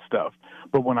this good stuff.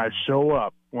 But when I show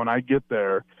up, when I get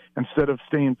there, instead of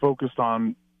staying focused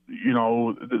on,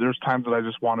 there's times that I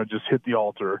just want to just hit the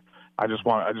altar. I just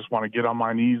want to get on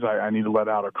my knees. I need to let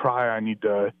out a cry. I need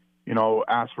to,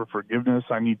 ask for forgiveness.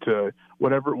 I need to,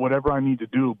 whatever I need to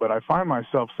do. But I find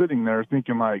myself sitting there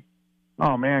thinking like,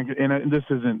 oh man, and this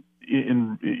isn't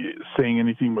in saying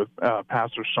anything with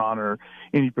Pastor Sean or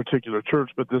any particular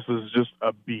church, but this is just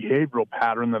a behavioral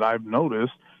pattern that I've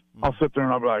noticed. I'll sit there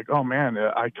and I'll be like, oh man,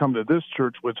 I come to this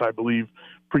church, which I believe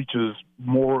preaches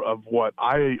more of what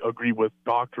I agree with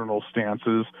doctrinal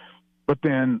stances, but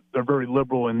then they're very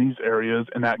liberal in these areas,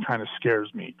 and that kind of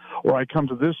scares me. Or I come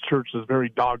to this church that's very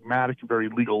dogmatic and very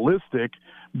legalistic,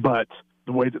 but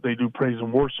the way that they do praise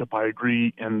and worship, I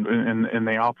agree, and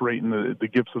they operate in the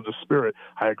gifts of the Spirit,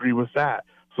 I agree with that.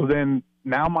 So then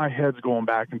now my head's going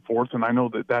back and forth, and I know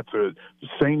that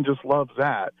Satan just loves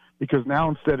that, because now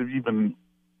instead of even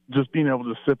just being able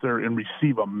to sit there and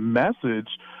receive a message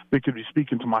that could be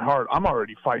speaking to my heart, I'm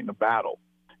already fighting a battle.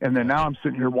 And then now I'm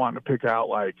sitting here wanting to pick out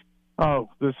like, oh,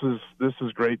 this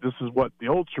is great. This is what the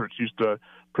old church used to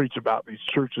preach about, these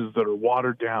churches that are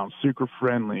watered down, seeker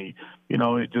friendly.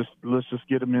 Let's just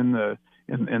get them in the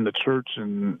church,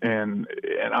 and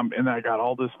I got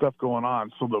all this stuff going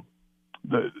on. So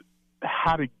the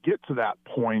how to get to that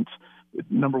point,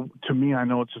 to me, I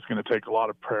know it's just going to take a lot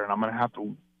of prayer, and I'm going to have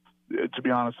to be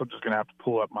honest, I'm just going to have to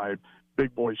pull up my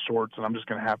big boy shorts, and I'm just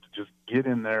going to have to just get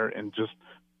in there and just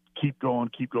keep going,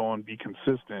 be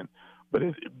consistent. But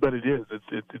it is.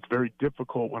 It's very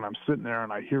difficult when I'm sitting there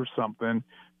and I hear something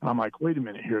and I'm like, wait a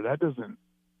minute here, that doesn't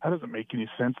make any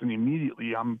sense. And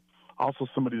immediately I'm also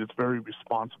somebody that's very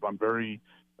responsive. I'm very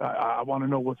I want to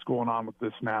know what's going on with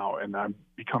this now, and I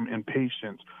become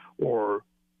impatient. Or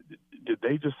did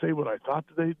they just say what I thought?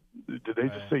 Did they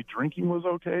just say drinking was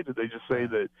okay? Did they just say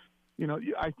that?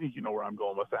 I think you know where I'm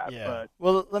going with that. Yeah. But,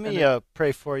 well, let me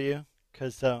pray for you.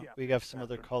 because we have some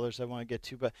other callers I want to get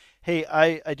to. But hey,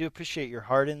 I do appreciate your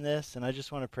heart in this, and I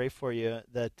just want to pray for you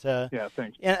that. Yeah,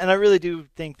 thanks. And I really do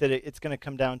think that it's going to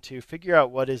come down to figure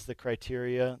out what is the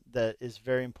criteria that is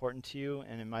very important to you,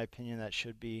 and in my opinion, that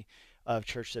should be a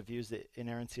church that views the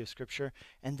inerrancy of Scripture.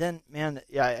 And then, man,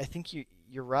 yeah, I think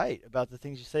you're right about the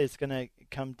things you say. It's going to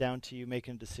come down to you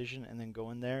making a decision and then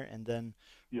going there and then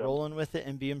rolling with it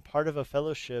and being part of a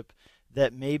fellowship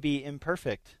that may be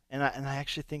imperfect. And I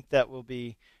actually think that will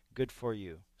be good for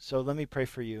you. So let me pray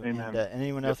for you. Amen. And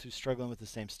anyone else who's struggling with the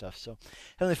same stuff. So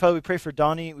Heavenly Father, we pray for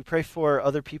Donnie. We pray for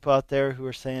other people out there who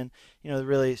are saying, they're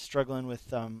really struggling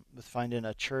with finding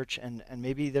a church, and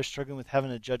maybe they're struggling with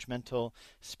having a judgmental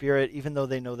spirit, even though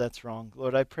they know that's wrong.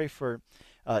 Lord, I pray for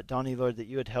Donnie, Lord, that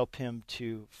you would help him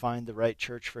to find the right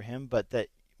church for him, but that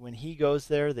when he goes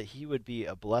there, that he would be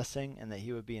a blessing and that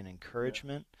he would be an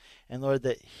encouragement. Yeah. And Lord,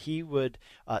 that he would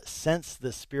sense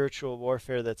the spiritual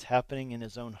warfare that's happening in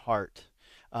his own heart.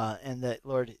 And that,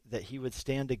 Lord, that he would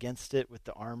stand against it with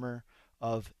the armor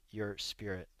of your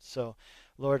Spirit. So,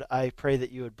 Lord, I pray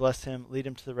that you would bless him, lead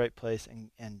him to the right place,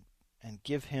 and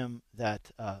give him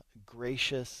that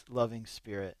gracious, loving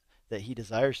spirit that he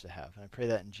desires to have. And I pray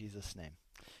that in Jesus' name.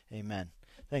 Amen.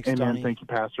 Thanks, Amen. Donnie. Thank you,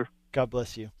 Pastor. God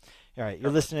bless you. All right,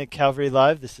 you're listening to Calvary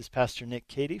Live. This is Pastor Nick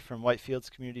Cady from Whitefields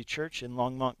Community Church in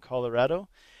Longmont, Colorado.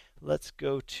 Let's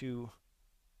go to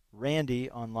Randy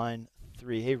on line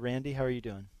 3. Hey, Randy, how are you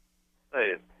doing?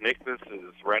 Hey, Nick, this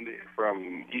is Randy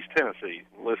from East Tennessee.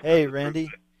 Hey, Randy.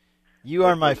 You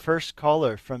are my first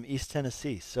caller from East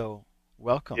Tennessee, so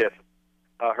welcome. Yes.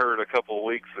 I heard a couple of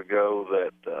weeks ago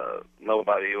that I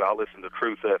listened to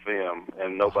Truth FM,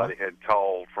 and nobody had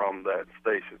called from that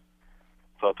station.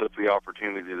 So I took the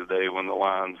opportunity today when the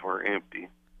lines were empty.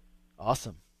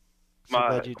 Awesome. So my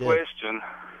glad you did. question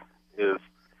is,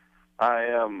 I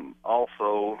am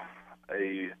also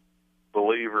a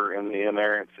believer in the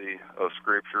inerrancy of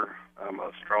Scripture. I'm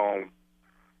a strong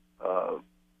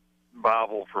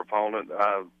Bible proponent.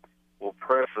 I will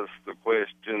preface the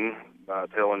question by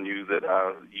telling you that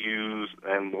I use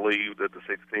and believe that the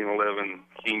 1611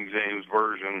 King James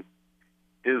Version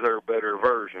is our better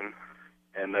version,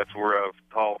 and that's where I've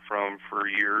taught from for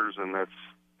years, and that's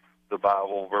the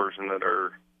Bible version that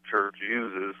our church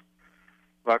uses.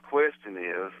 My question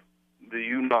is, do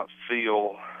you not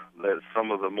feel that some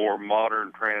of the more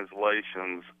modern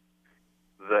translations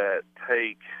that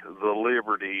take the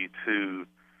liberty to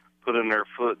put in their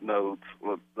footnotes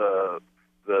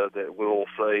that will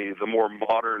say the more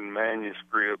modern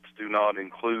manuscripts do not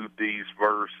include these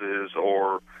verses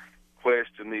or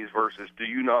question these verses, do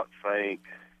you not think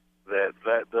that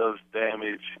does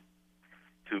damage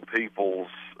to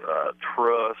people's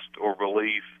trust or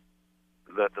belief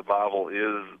that the Bible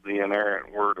is the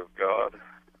inerrant Word of God?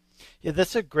 Yeah,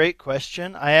 that's a great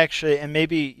question. I actually, and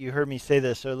maybe you heard me say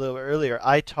this a little earlier,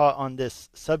 I taught on this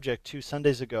subject 2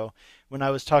 Sundays ago when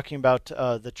I was talking about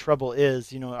the trouble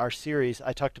is, our series,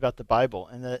 I talked about the Bible.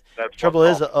 And the trouble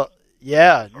is,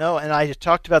 and I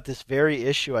talked about this very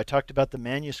issue. I talked about the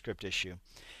manuscript issue.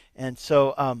 And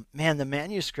so, the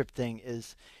manuscript thing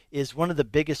is one of the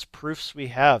biggest proofs we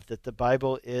have that the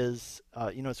Bible is,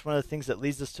 it's one of the things that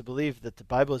leads us to believe that the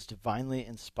Bible is divinely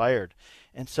inspired.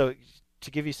 And so,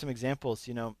 to give you some examples,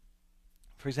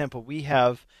 for example, we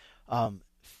have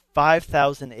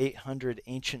 5,800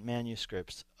 ancient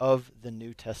manuscripts of the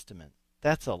New Testament.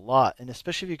 That's a lot, and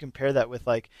especially if you compare that with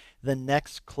like the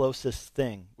next closest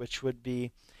thing, which would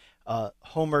be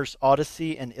Homer's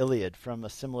Odyssey and Iliad from a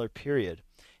similar period.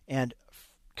 And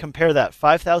compare that,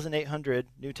 5,800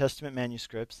 New Testament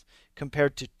manuscripts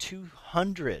compared to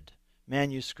 200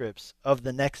 manuscripts of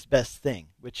the next best thing,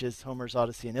 which is Homer's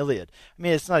Odyssey and Iliad. I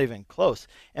mean, it's not even close.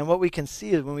 And what we can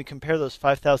see is when we compare those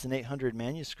 5,800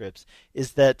 manuscripts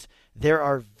is that there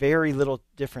are very little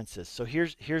differences. So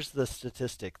here's the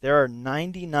statistic. There are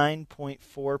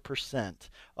 99.4%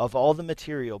 of all the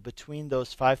material between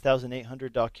those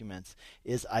 5,800 documents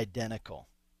is identical,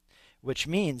 which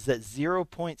means that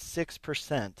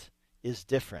 0.6% is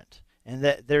different. And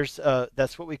that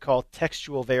that's what we call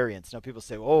textual variance. Now people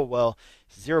say, oh, well,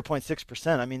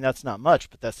 0.6%, I mean, that's not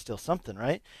much, but that's still something,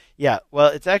 right? Yeah, well,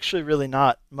 it's actually really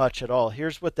not much at all.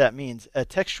 Here's what that means. A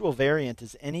textual variant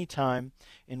is any time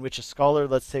in which a scholar,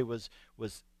 let's say, was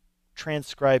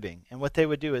transcribing. And what they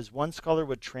would do is one scholar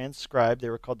would transcribe. They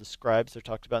were called the scribes. They're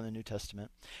talked about in the New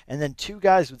Testament. And then 2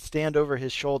 guys would stand over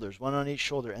his shoulders, one on each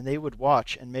shoulder, and they would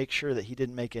watch and make sure that he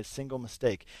didn't make a single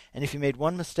mistake. And if he made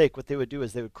one mistake, what they would do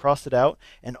is they would cross it out,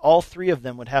 and all 3 of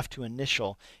them would have to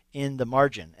initial in the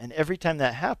margin. And every time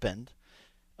that happened,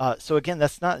 So again,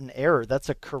 that's not an error. That's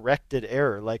a corrected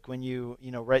error, like when you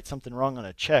write something wrong on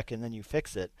a check and then you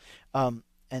fix it.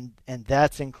 And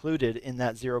that's included in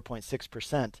that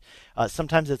 0.6%.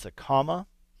 Sometimes it's a comma.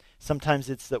 Sometimes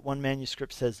it's that one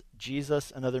manuscript says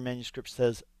Jesus, another manuscript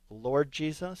says Lord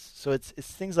Jesus. So it's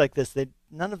things like this.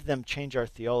 None of them change our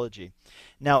theology.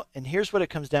 Now, and here's what it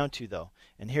comes down to, though.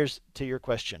 And here's to your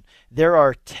question. There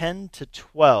are 10 to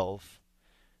 12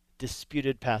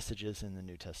 disputed passages in the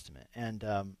New Testament, and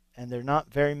they're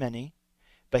not very many.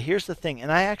 But here's the thing,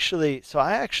 and I actually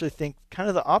think kind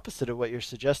of the opposite of what you're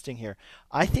suggesting here.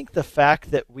 I think the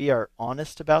fact that we are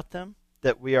honest about them,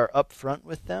 that we are upfront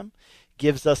with them,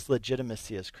 gives us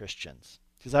legitimacy as Christians.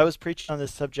 Because I was preaching on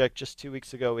this subject just 2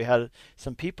 weeks ago. We had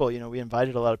some people, we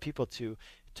invited a lot of people to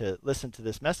listen to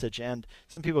this message, and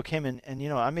some people came in, and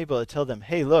I'm able to tell them,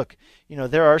 hey, look,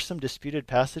 there are some disputed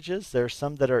passages. There are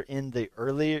some that are in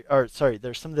there's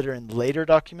some that are in later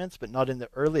documents, but not in the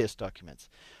earliest documents.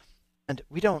 And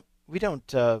we don't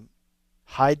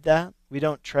hide that. We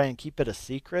don't try and keep it a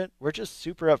secret. We're just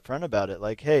super upfront about it.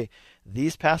 Like, hey,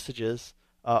 these passages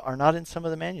are not in some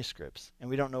of the manuscripts, and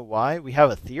we don't know why. We have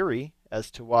a theory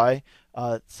as to why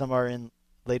some are in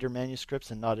later manuscripts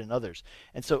and not in others.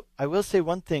 And so I will say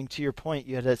one thing to your point.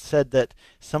 You had said that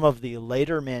some of the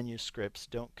later manuscripts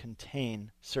don't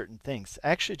contain certain things.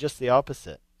 Actually, just the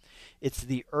opposite. It's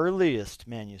the earliest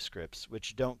manuscripts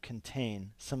which don't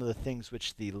contain some of the things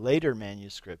which the later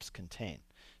manuscripts contain.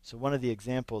 So one of the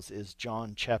examples is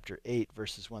John chapter 8,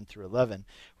 verses 1 through 11,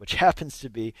 which happens to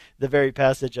be the very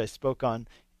passage I spoke on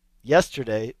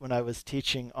yesterday when I was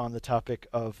teaching on the topic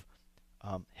of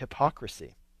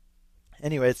hypocrisy.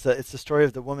 Anyway, it's the story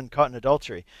of the woman caught in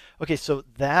adultery. Okay, so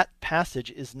that passage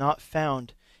is not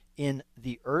found in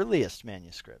the earliest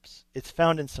manuscripts. It's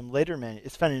found in some later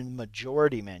it's found in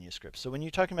majority manuscripts. So when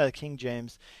you're talking about the King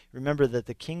James, remember that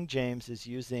the King James is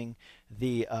using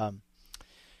the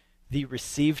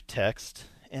received text,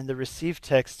 and the received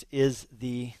text is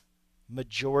the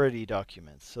majority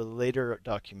documents, so the later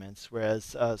documents,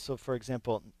 whereas, so for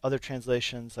example, other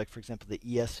translations, like for example the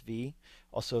ESV,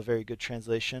 also a very good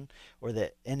translation, or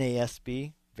the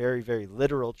NASB, very, very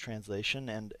literal translation,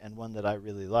 and one that I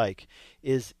really like,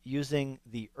 is using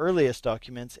the earliest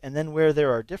documents, and then where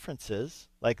there are differences,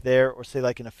 like there, or say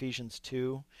like in Ephesians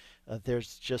 2,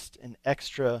 there's just an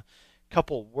extra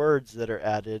couple words that are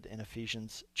added in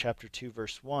Ephesians chapter 2,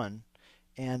 verse 1,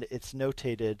 and it's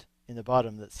notated in the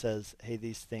bottom that says, hey,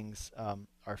 these things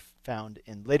are found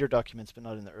in later documents, but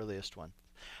not in the earliest one.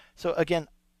 So again,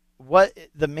 what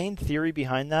the main theory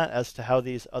behind that as to how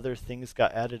these other things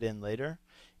got added in later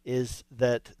is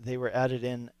that they were added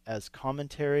in as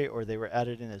commentary, or they were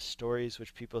added in as stories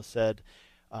which people said,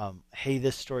 hey,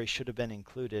 this story should have been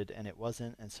included, and it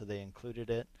wasn't, and so they included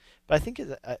it. But I think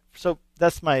so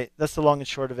that's the long and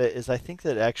short of it, is I think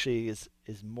that actually is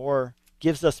more,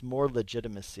 gives us more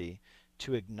legitimacy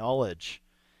to acknowledge.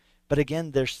 But again,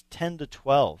 there's 10 to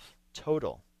 12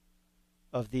 total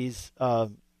of these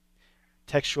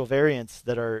textual variants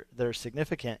that are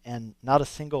significant, and not a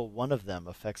single one of them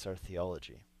affects our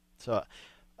theology. So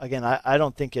again, I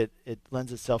don't think it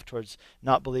lends itself towards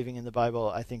not believing in the Bible.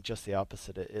 I think just the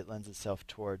opposite. It lends itself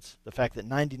towards the fact that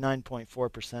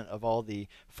 99.4% of all the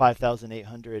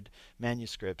 5,800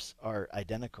 manuscripts are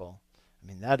identical. I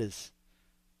mean,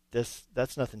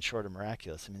 that's nothing short of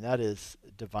miraculous. I mean, that is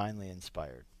divinely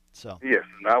inspired. So yes,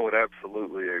 and I would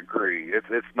absolutely agree.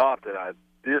 It's not that I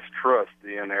distrust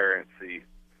the inerrancy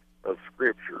of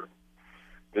Scripture,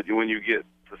 but when you get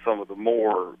to some of the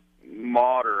more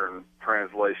modern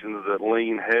translations that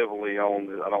lean heavily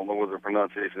on, I don't know whether the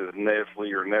pronunciation is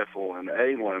Nestle or Nestle and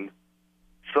Ayland,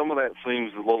 some of that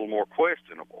seems a little more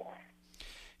questionable.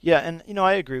 Yeah, and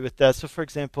I agree with that. So for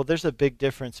example, there's a big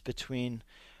difference between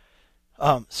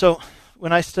so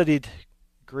when I studied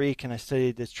Greek and I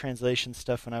studied this translation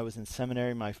stuff when I was in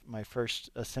seminary, my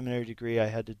first seminary degree, I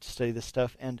had to study this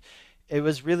stuff, and it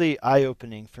was really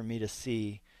eye-opening for me to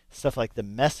see stuff like the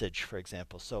Message, for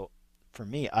example. So for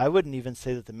me, I wouldn't even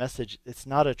say that the Message, it's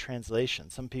not a translation.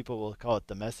 Some people will call it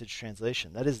the Message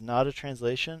translation. That is not a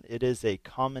translation. It is a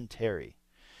commentary.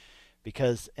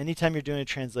 Because anytime you're doing a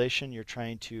translation, you're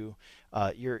trying to,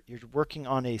 you're working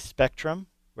on a spectrum,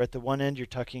 where at the one end you're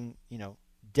talking,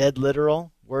 dead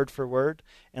literal, word for word,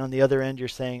 and on the other end you're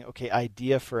saying, okay,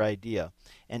 idea for idea.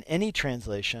 And any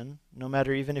translation, no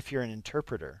matter even if you're an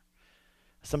interpreter,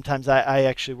 sometimes I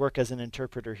actually work as an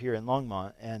interpreter here in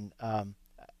Longmont, and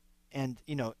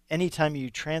anytime you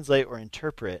translate or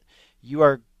interpret, you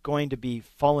are going to be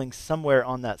falling somewhere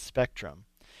on that spectrum.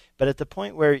 But at the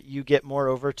point where you get more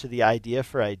over to the idea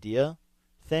for idea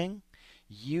thing,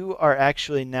 you are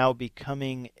actually now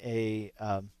becoming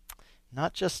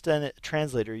not just a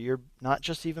translator, you're not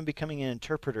just even becoming an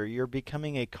interpreter, you're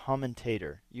becoming a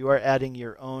commentator. You are adding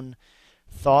your own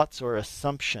thoughts or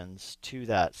assumptions to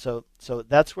that. So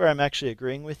that's where I'm actually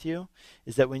agreeing with you,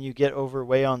 is that when you get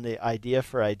way on the idea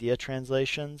for idea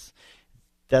translations,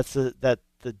 that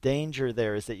the danger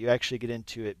there is that you actually get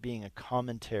into it being a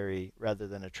commentary rather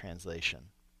than a translation.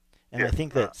 And I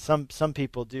think that some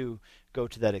people do go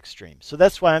to that extreme. So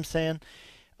that's why I'm saying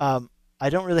I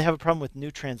don't really have a problem with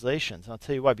new translations. And I'll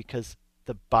tell you why. Because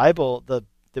the Bible,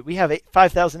 that we have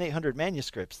 5,800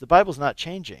 manuscripts. The Bible's not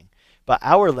changing, but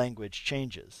our language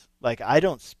changes. Like, I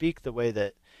don't speak the way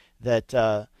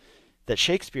that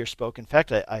Shakespeare spoke. In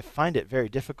fact, I find it very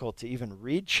difficult to even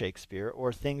read Shakespeare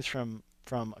or things from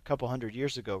a couple hundred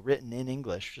years ago written in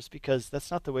English, just because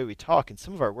that's not the way we talk. And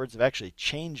some of our words have actually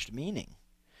changed meaning.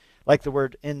 Like the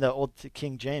word in the Old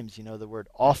King James, the word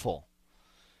awful,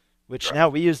 which now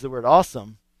we use the word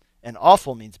awesome, and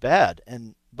awful means bad.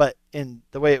 But in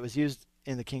the way it was used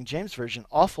in the King James Version,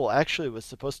 awful actually was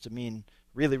supposed to mean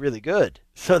really, really good.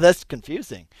 So that's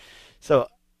confusing. So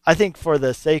I think for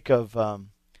the sake of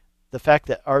the fact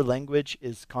that our language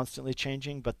is constantly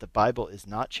changing, but the Bible is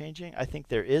not changing, I think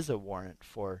there is a warrant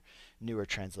for newer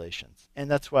translations. And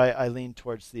that's why I lean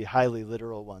towards the highly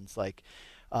literal ones like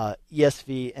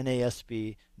ESV,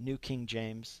 NASB, New King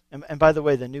James. And by the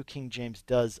way, the New King James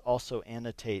does also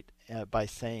annotate by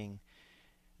saying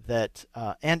that,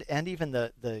 and even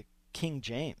the King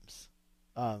James.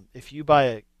 If you buy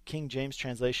a King James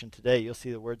translation today, you'll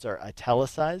see the words are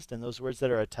italicized, and those words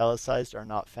that are italicized are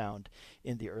not found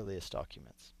in the earliest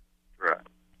documents. Right.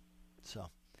 So,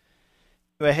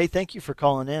 anyway, hey, thank you for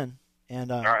calling in,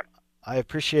 and All right. I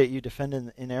appreciate you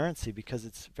defending inerrancy because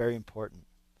it's very important.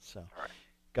 So, All right.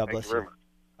 God Thank bless you very you. much.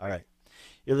 All right.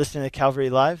 You're listening to Calvary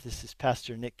Live. This is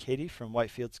Pastor Nick Cady from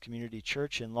Whitefields Community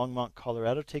Church in Longmont,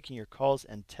 Colorado, taking your calls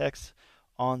and texts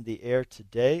on the air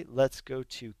today. Let's go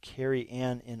to Carrie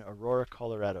Ann in Aurora,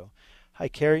 Colorado. Hi,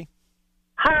 Carrie.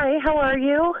 Hi, how are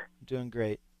you? I'm doing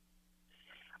great.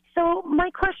 So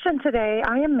my question today,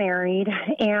 I am married,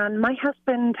 and my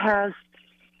husband has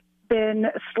been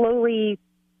slowly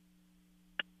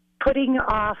putting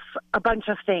off a bunch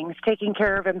of things, taking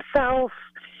care of himself,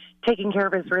 taking care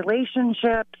of his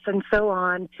relationships, and so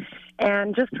on.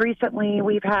 And just recently,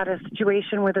 we've had a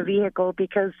situation with a vehicle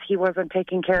because he wasn't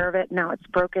taking care of it. Now it's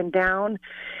broken down,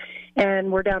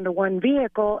 and we're down to one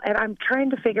vehicle. And I'm trying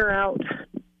to figure out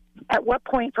at what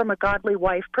point, from a godly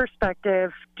wife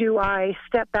perspective, do I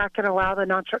step back and allow the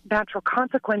natural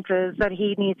consequences that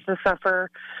he needs to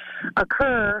suffer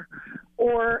occur,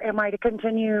 or am I to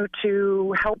continue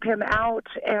to help him out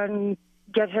and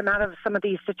get him out of some of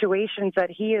these situations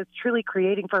that he is truly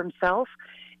creating for himself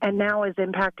and now is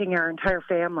impacting our entire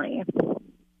family?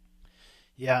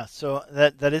 Yeah, so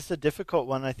that is a difficult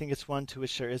one. I think it's one to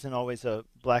which there isn't always a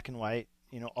black and white,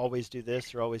 always do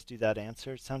this or always do that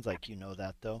answer. It sounds like you know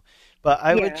that, though. But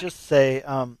I would just say,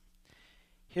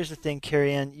 here's the thing,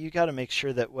 Carrie Ann, you got to make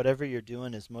sure that whatever you're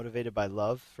doing is motivated by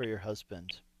love for your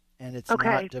husband. And it's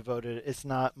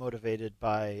not motivated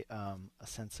by a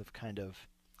sense of kind of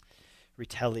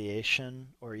retaliation,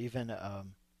 or even,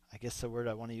 I guess the word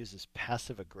I want to use is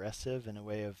passive aggressive, in a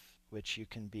way of which you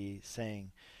can be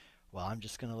saying, well, I'm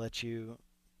just going to let you,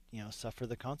 suffer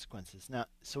the consequences. Now,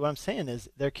 so what I'm saying is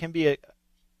there can be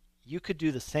you could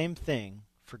do the same thing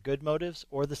for good motives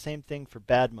or the same thing for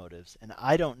bad motives. And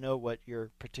I don't know what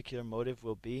your particular motive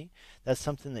will be. That's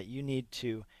something that you need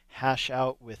to hash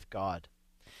out with God.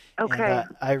 Okay.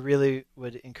 And I really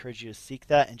would encourage you to seek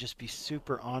that and just be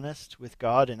super honest with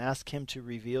God and ask him to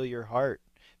reveal your heart.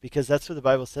 Because that's what the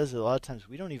Bible says. That a lot of times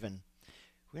we're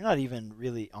not even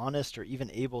really honest or even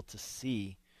able to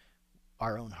see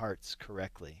our own hearts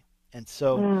correctly. And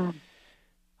so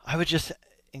I would just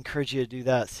encourage you to do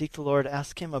that. Seek the Lord.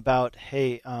 Ask him about,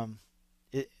 hey,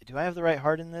 do I have the right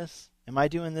heart in this? Am I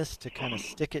doing this to kind of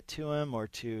stick it to him, or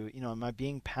to, am I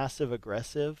being passive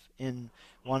aggressive in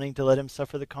wanting to let him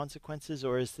suffer the consequences?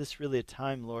 Or is this really a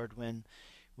time, Lord, when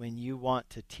you want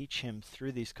to teach him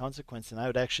through these consequences? And I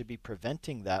would actually be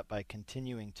preventing that by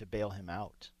continuing to bail him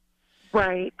out.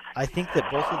 Right. I think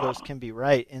that both of those can be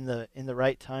right in the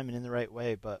right time and in the right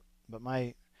way. But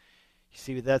you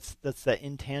see, that's that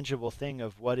intangible thing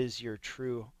of what is your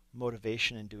true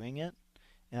motivation in doing it.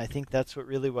 And I think that's what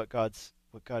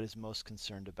God is most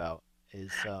concerned about,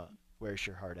 is where's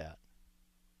your heart at.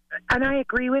 And I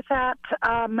agree with that.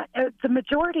 The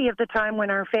majority of the time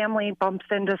when our family bumps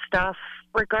into stuff,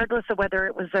 regardless of whether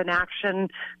it was an action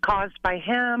caused by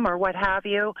him or what have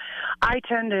you, I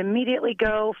tend to immediately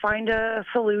go find a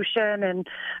solution and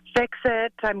fix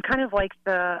it. I'm kind of like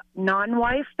the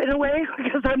non-wife in a way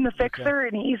because I'm the fixer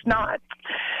and he's not.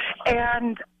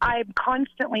 And I'm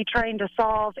constantly trying to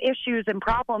solve issues and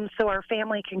problems so our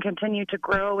family can continue to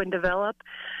grow and develop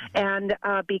and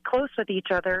be close with each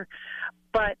other.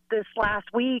 But this last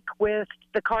week with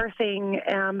the car thing,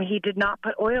 he did not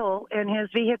put oil in his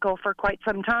vehicle for quite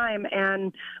some time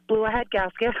and blew a head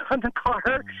gasket on the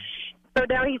car. So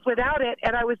now he's without it.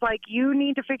 And I was like, you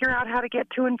need to figure out how to get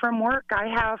to and from work. I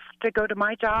have to go to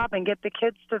my job and get the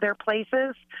kids to their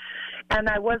places. And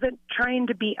I wasn't trying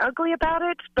to be ugly about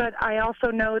it, but I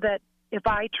also know that if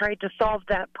I tried to solve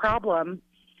that problem,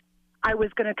 I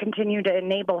was going to continue to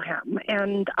enable him.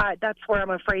 And that's where I'm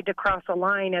afraid to cross a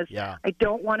line is I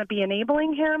don't want to be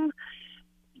enabling him.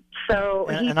 So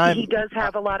he does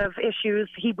have a lot of issues.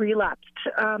 He relapsed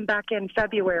back in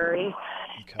February.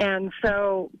 Okay. And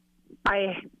so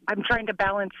I'm trying to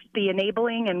balance the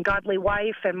enabling and godly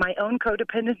wife and my own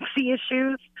codependency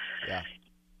issues. Yeah.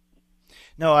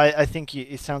 No, I think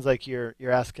it sounds like you're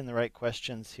asking the right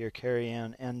questions here, Carrie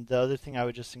Ann. And the other thing I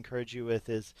would just encourage you with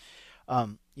is,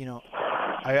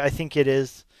 I think it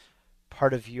is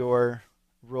part of your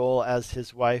role as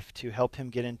his wife to help him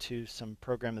get into some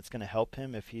program that's going to help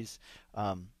him if he's,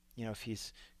 if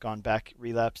he's gone back,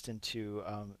 relapsed into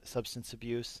substance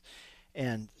abuse.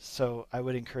 And so I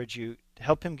would encourage you to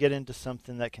help him get into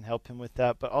something that can help him with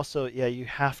that. But also, you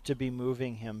have to be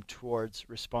moving him towards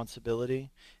responsibility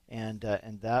and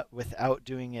that without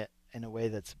doing it in a way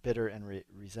that's bitter and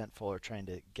resentful or trying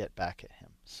to get back at him.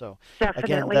 So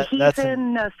definitely, again, he's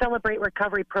in a Celebrate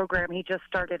Recovery program. He just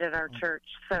started at our church.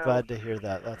 So glad to hear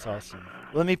that. That's awesome.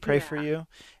 Let me pray for you,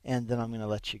 and then I'm going to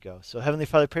let you go. So Heavenly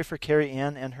Father, pray for Carrie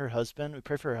Ann and her husband. We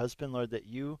pray for her husband, Lord, that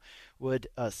you would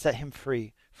set him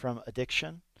free from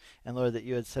addiction. And Lord, that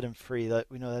you had set him free. That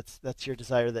we know that's your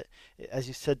desire. That, as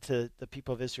you said to the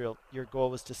people of Israel, your goal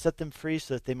was to set them free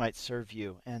so that they might serve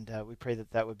you. And we pray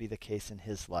that that would be the case in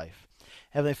his life.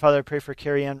 Heavenly Father, I pray for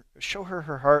Carrie Ann. Show her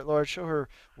her heart, Lord. Show her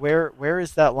where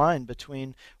is that line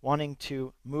between wanting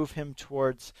to move him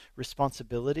towards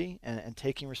responsibility and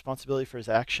taking responsibility for his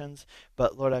actions.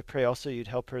 But Lord, I pray also you'd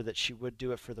help her that she would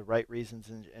do it for the right reasons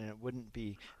and it wouldn't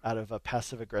be out of a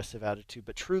passive-aggressive attitude,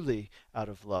 but truly out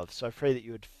of love. So I pray that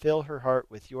you would fill her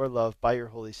heart with your love by your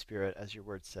Holy Spirit, as your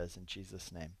word says, in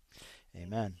Jesus' name.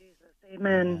 Amen.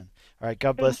 Amen. All right,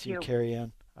 God bless you, Carrie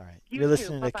Ann. All right. You're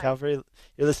listening to Calvary.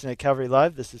 You're listening to Calvary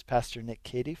Live. This is Pastor Nick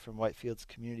Cady from Whitefields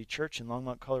Community Church in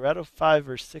Longmont, Colorado. 5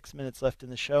 or 6 minutes left in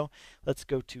the show. Let's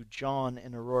go to John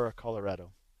in Aurora,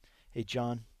 Colorado. Hey,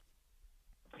 John.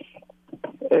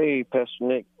 Hey, Pastor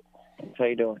Nick. How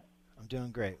you doing? I'm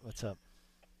doing great. What's up?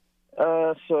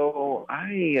 So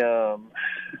I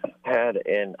had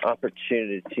an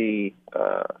opportunity,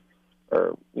 have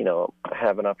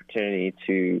an opportunity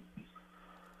to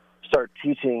start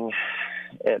teaching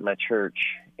at my church,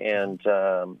 and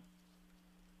I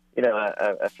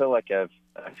feel like I've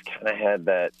kind of had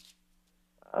that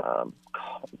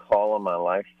call in my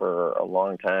life for a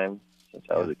long time since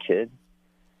I was a kid,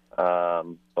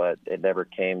 but it never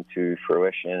came to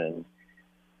fruition,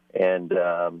 and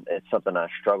it's something I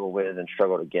struggle with and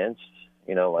struggled against,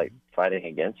 like fighting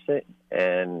against it,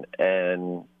 and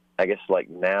I guess like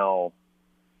now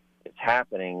it's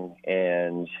happening,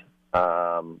 and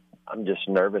I'm just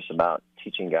nervous about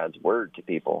teaching God's word to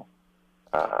people.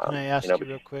 Can I ask you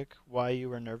real quick why you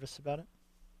were nervous about it?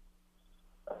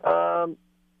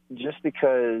 Just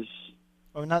because...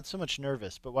 Oh, not so much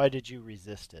nervous, but why did you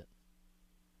resist it?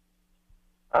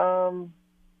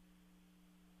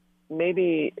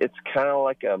 Maybe it's kind of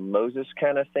like a Moses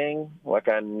kind of thing. Like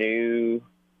I kind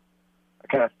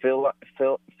of felt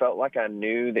like I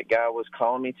knew that God was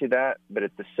calling me to that, but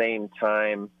at the same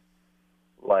time,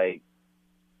 like,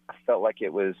 I felt like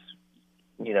it was,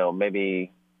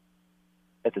 maybe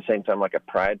at the same time, like a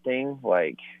pride thing,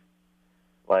 like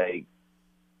I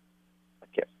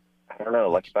don't know,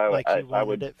 like if I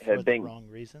would it for have been the wrong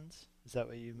reasons. Is that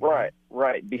what you mean?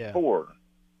 Right. Before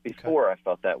I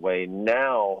felt that way.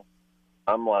 Now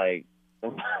I'm like,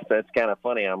 that's kind of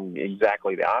funny. I'm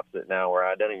exactly the opposite now, where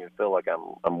I don't even feel like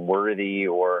I'm worthy,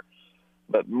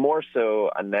 but more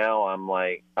so now I'm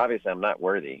like, obviously I'm not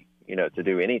worthy, to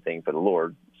do anything for the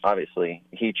Lord. Obviously,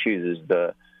 He chooses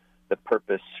the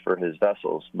purpose for His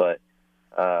vessels, but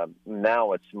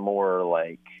now it's more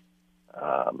like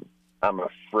I'm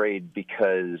afraid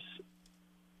because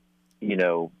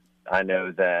I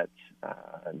know that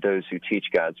those who teach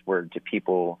God's word to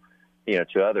people,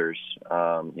 to others,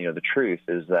 the truth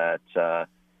is that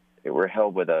we're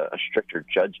held with a stricter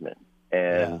judgment.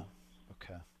 And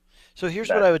okay. So here's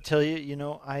what I would tell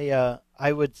you.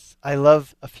 I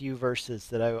love a few verses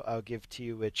that I'll give to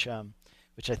you, which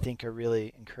I think are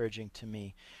really encouraging to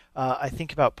me. I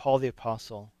think about Paul the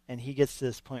Apostle, and he gets to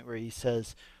this point where he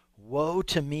says, "Woe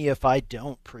to me if I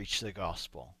don't preach the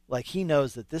gospel." Like, he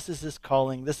knows that this is his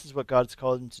calling, this is what God's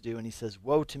called him to do, and he says,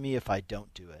 "Woe to me if I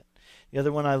don't do it." The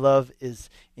other one I love is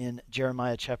in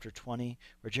Jeremiah chapter 20,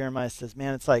 where Jeremiah says,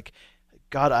 man, it's like,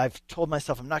 God, I've told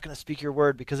myself I'm not going to speak your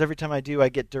word because every time I do, I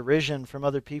get derision from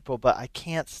other people, but I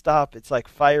can't stop. It's like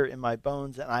fire in my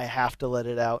bones, and I have to let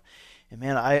it out. And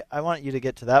man, I want you to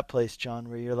get to that place, John,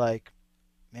 where you're like,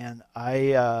 man,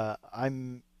 I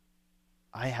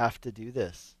have to do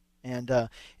this. And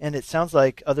it sounds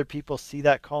like other people see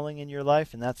that calling in your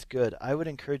life, and that's good. I would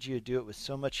encourage you to do it with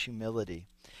so much humility.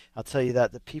 I'll tell you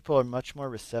that the people are much more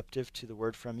receptive to the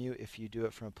word from you if you do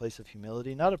it from a place of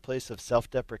humility, not a place of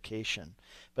self-deprecation,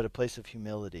 but a place of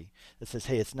humility that says,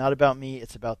 hey, it's not about me,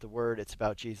 it's about the word, it's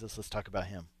about Jesus, let's talk about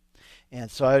him. And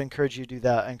so I would encourage you to do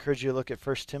that. I encourage you to look at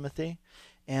 1 Timothy,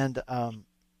 and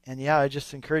yeah, I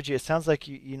just encourage you. It sounds like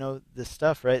you know this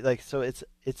stuff, right? Like, so it's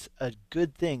a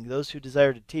good thing. Those who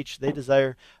desire to teach, they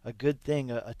desire a good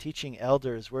thing. A teaching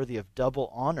elder is worthy of double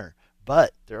honor,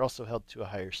 but they're also held to a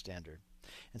higher standard.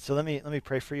 And so let me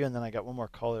pray for you, and then I got one more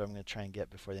caller I'm going to try and get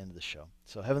before the end of the show.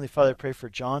 So Heavenly Father, I pray for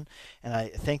John, and I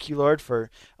thank you, Lord, for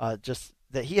just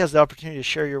that he has the opportunity to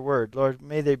share your word. Lord,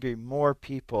 may there be more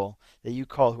people that you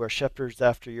call who are shepherds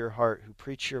after your heart, who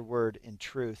preach your word in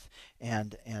truth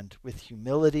and with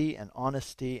humility and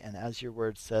honesty, and as your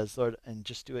word says, Lord, and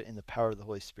just do it in the power of the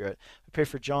Holy Spirit. I pray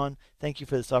for John. Thank you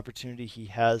for this opportunity he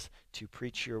has to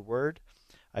preach your word.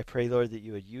 I pray, Lord, that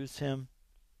you would use him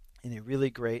in a really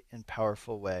great and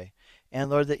powerful way. And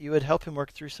Lord, that you would help him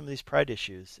work through some of these pride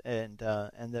issues, and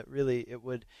that really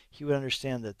he would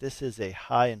understand that this is a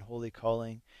high and holy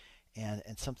calling, and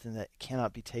something that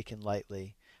cannot be taken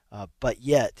lightly, but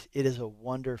yet it is a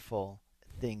wonderful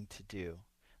thing to do.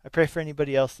 I pray for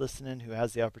anybody else listening who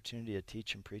has the opportunity to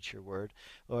teach and preach your word,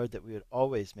 Lord, that we would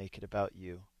always make it about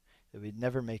you, that we'd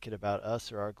never make it about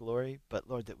us or our glory, but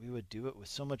Lord, that we would do it with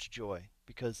so much joy,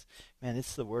 because, man,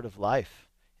 it's the word of life.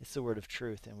 It's the word of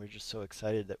truth, and we're just so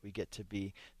excited that we get to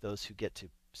be those who get to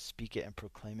speak it and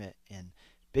proclaim it in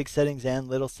big settings and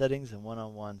little settings and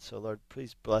one-on-one. So, Lord,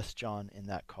 please bless John in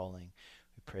that calling.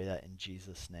 We pray that in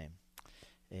Jesus' name.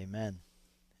 Amen.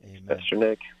 Amen. Pastor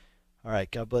Nick. All right.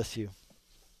 God bless you.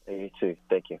 You too.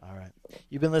 Thank you. All right.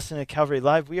 You've been listening to Calvary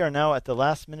Live. We are now at the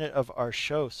last minute of our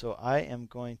show, so I am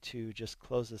going to just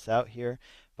close this out here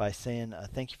by saying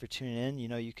thank you for tuning in. You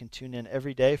know, you can tune in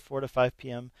every day, 4 to 5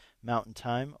 p.m. Mountain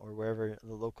Time, or wherever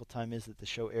the local time is that the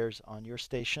show airs on your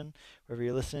station, wherever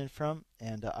you're listening from.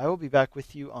 And I will be back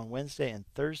with you on Wednesday and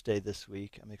Thursday this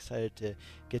week. I'm excited to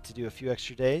get to do a few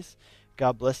extra days.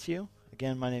 God bless you.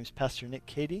 Again, my name is Pastor Nick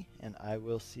Cady, and I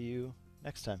will see you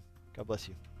next time. God bless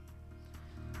you.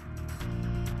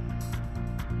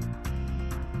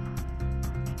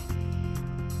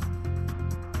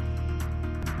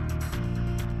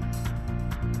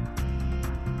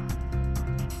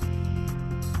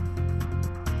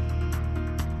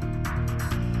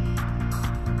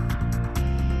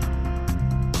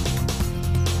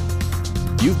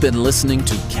 You've been listening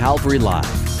to Calvary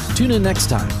Live. Tune in next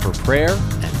time for prayer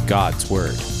and God's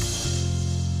Word.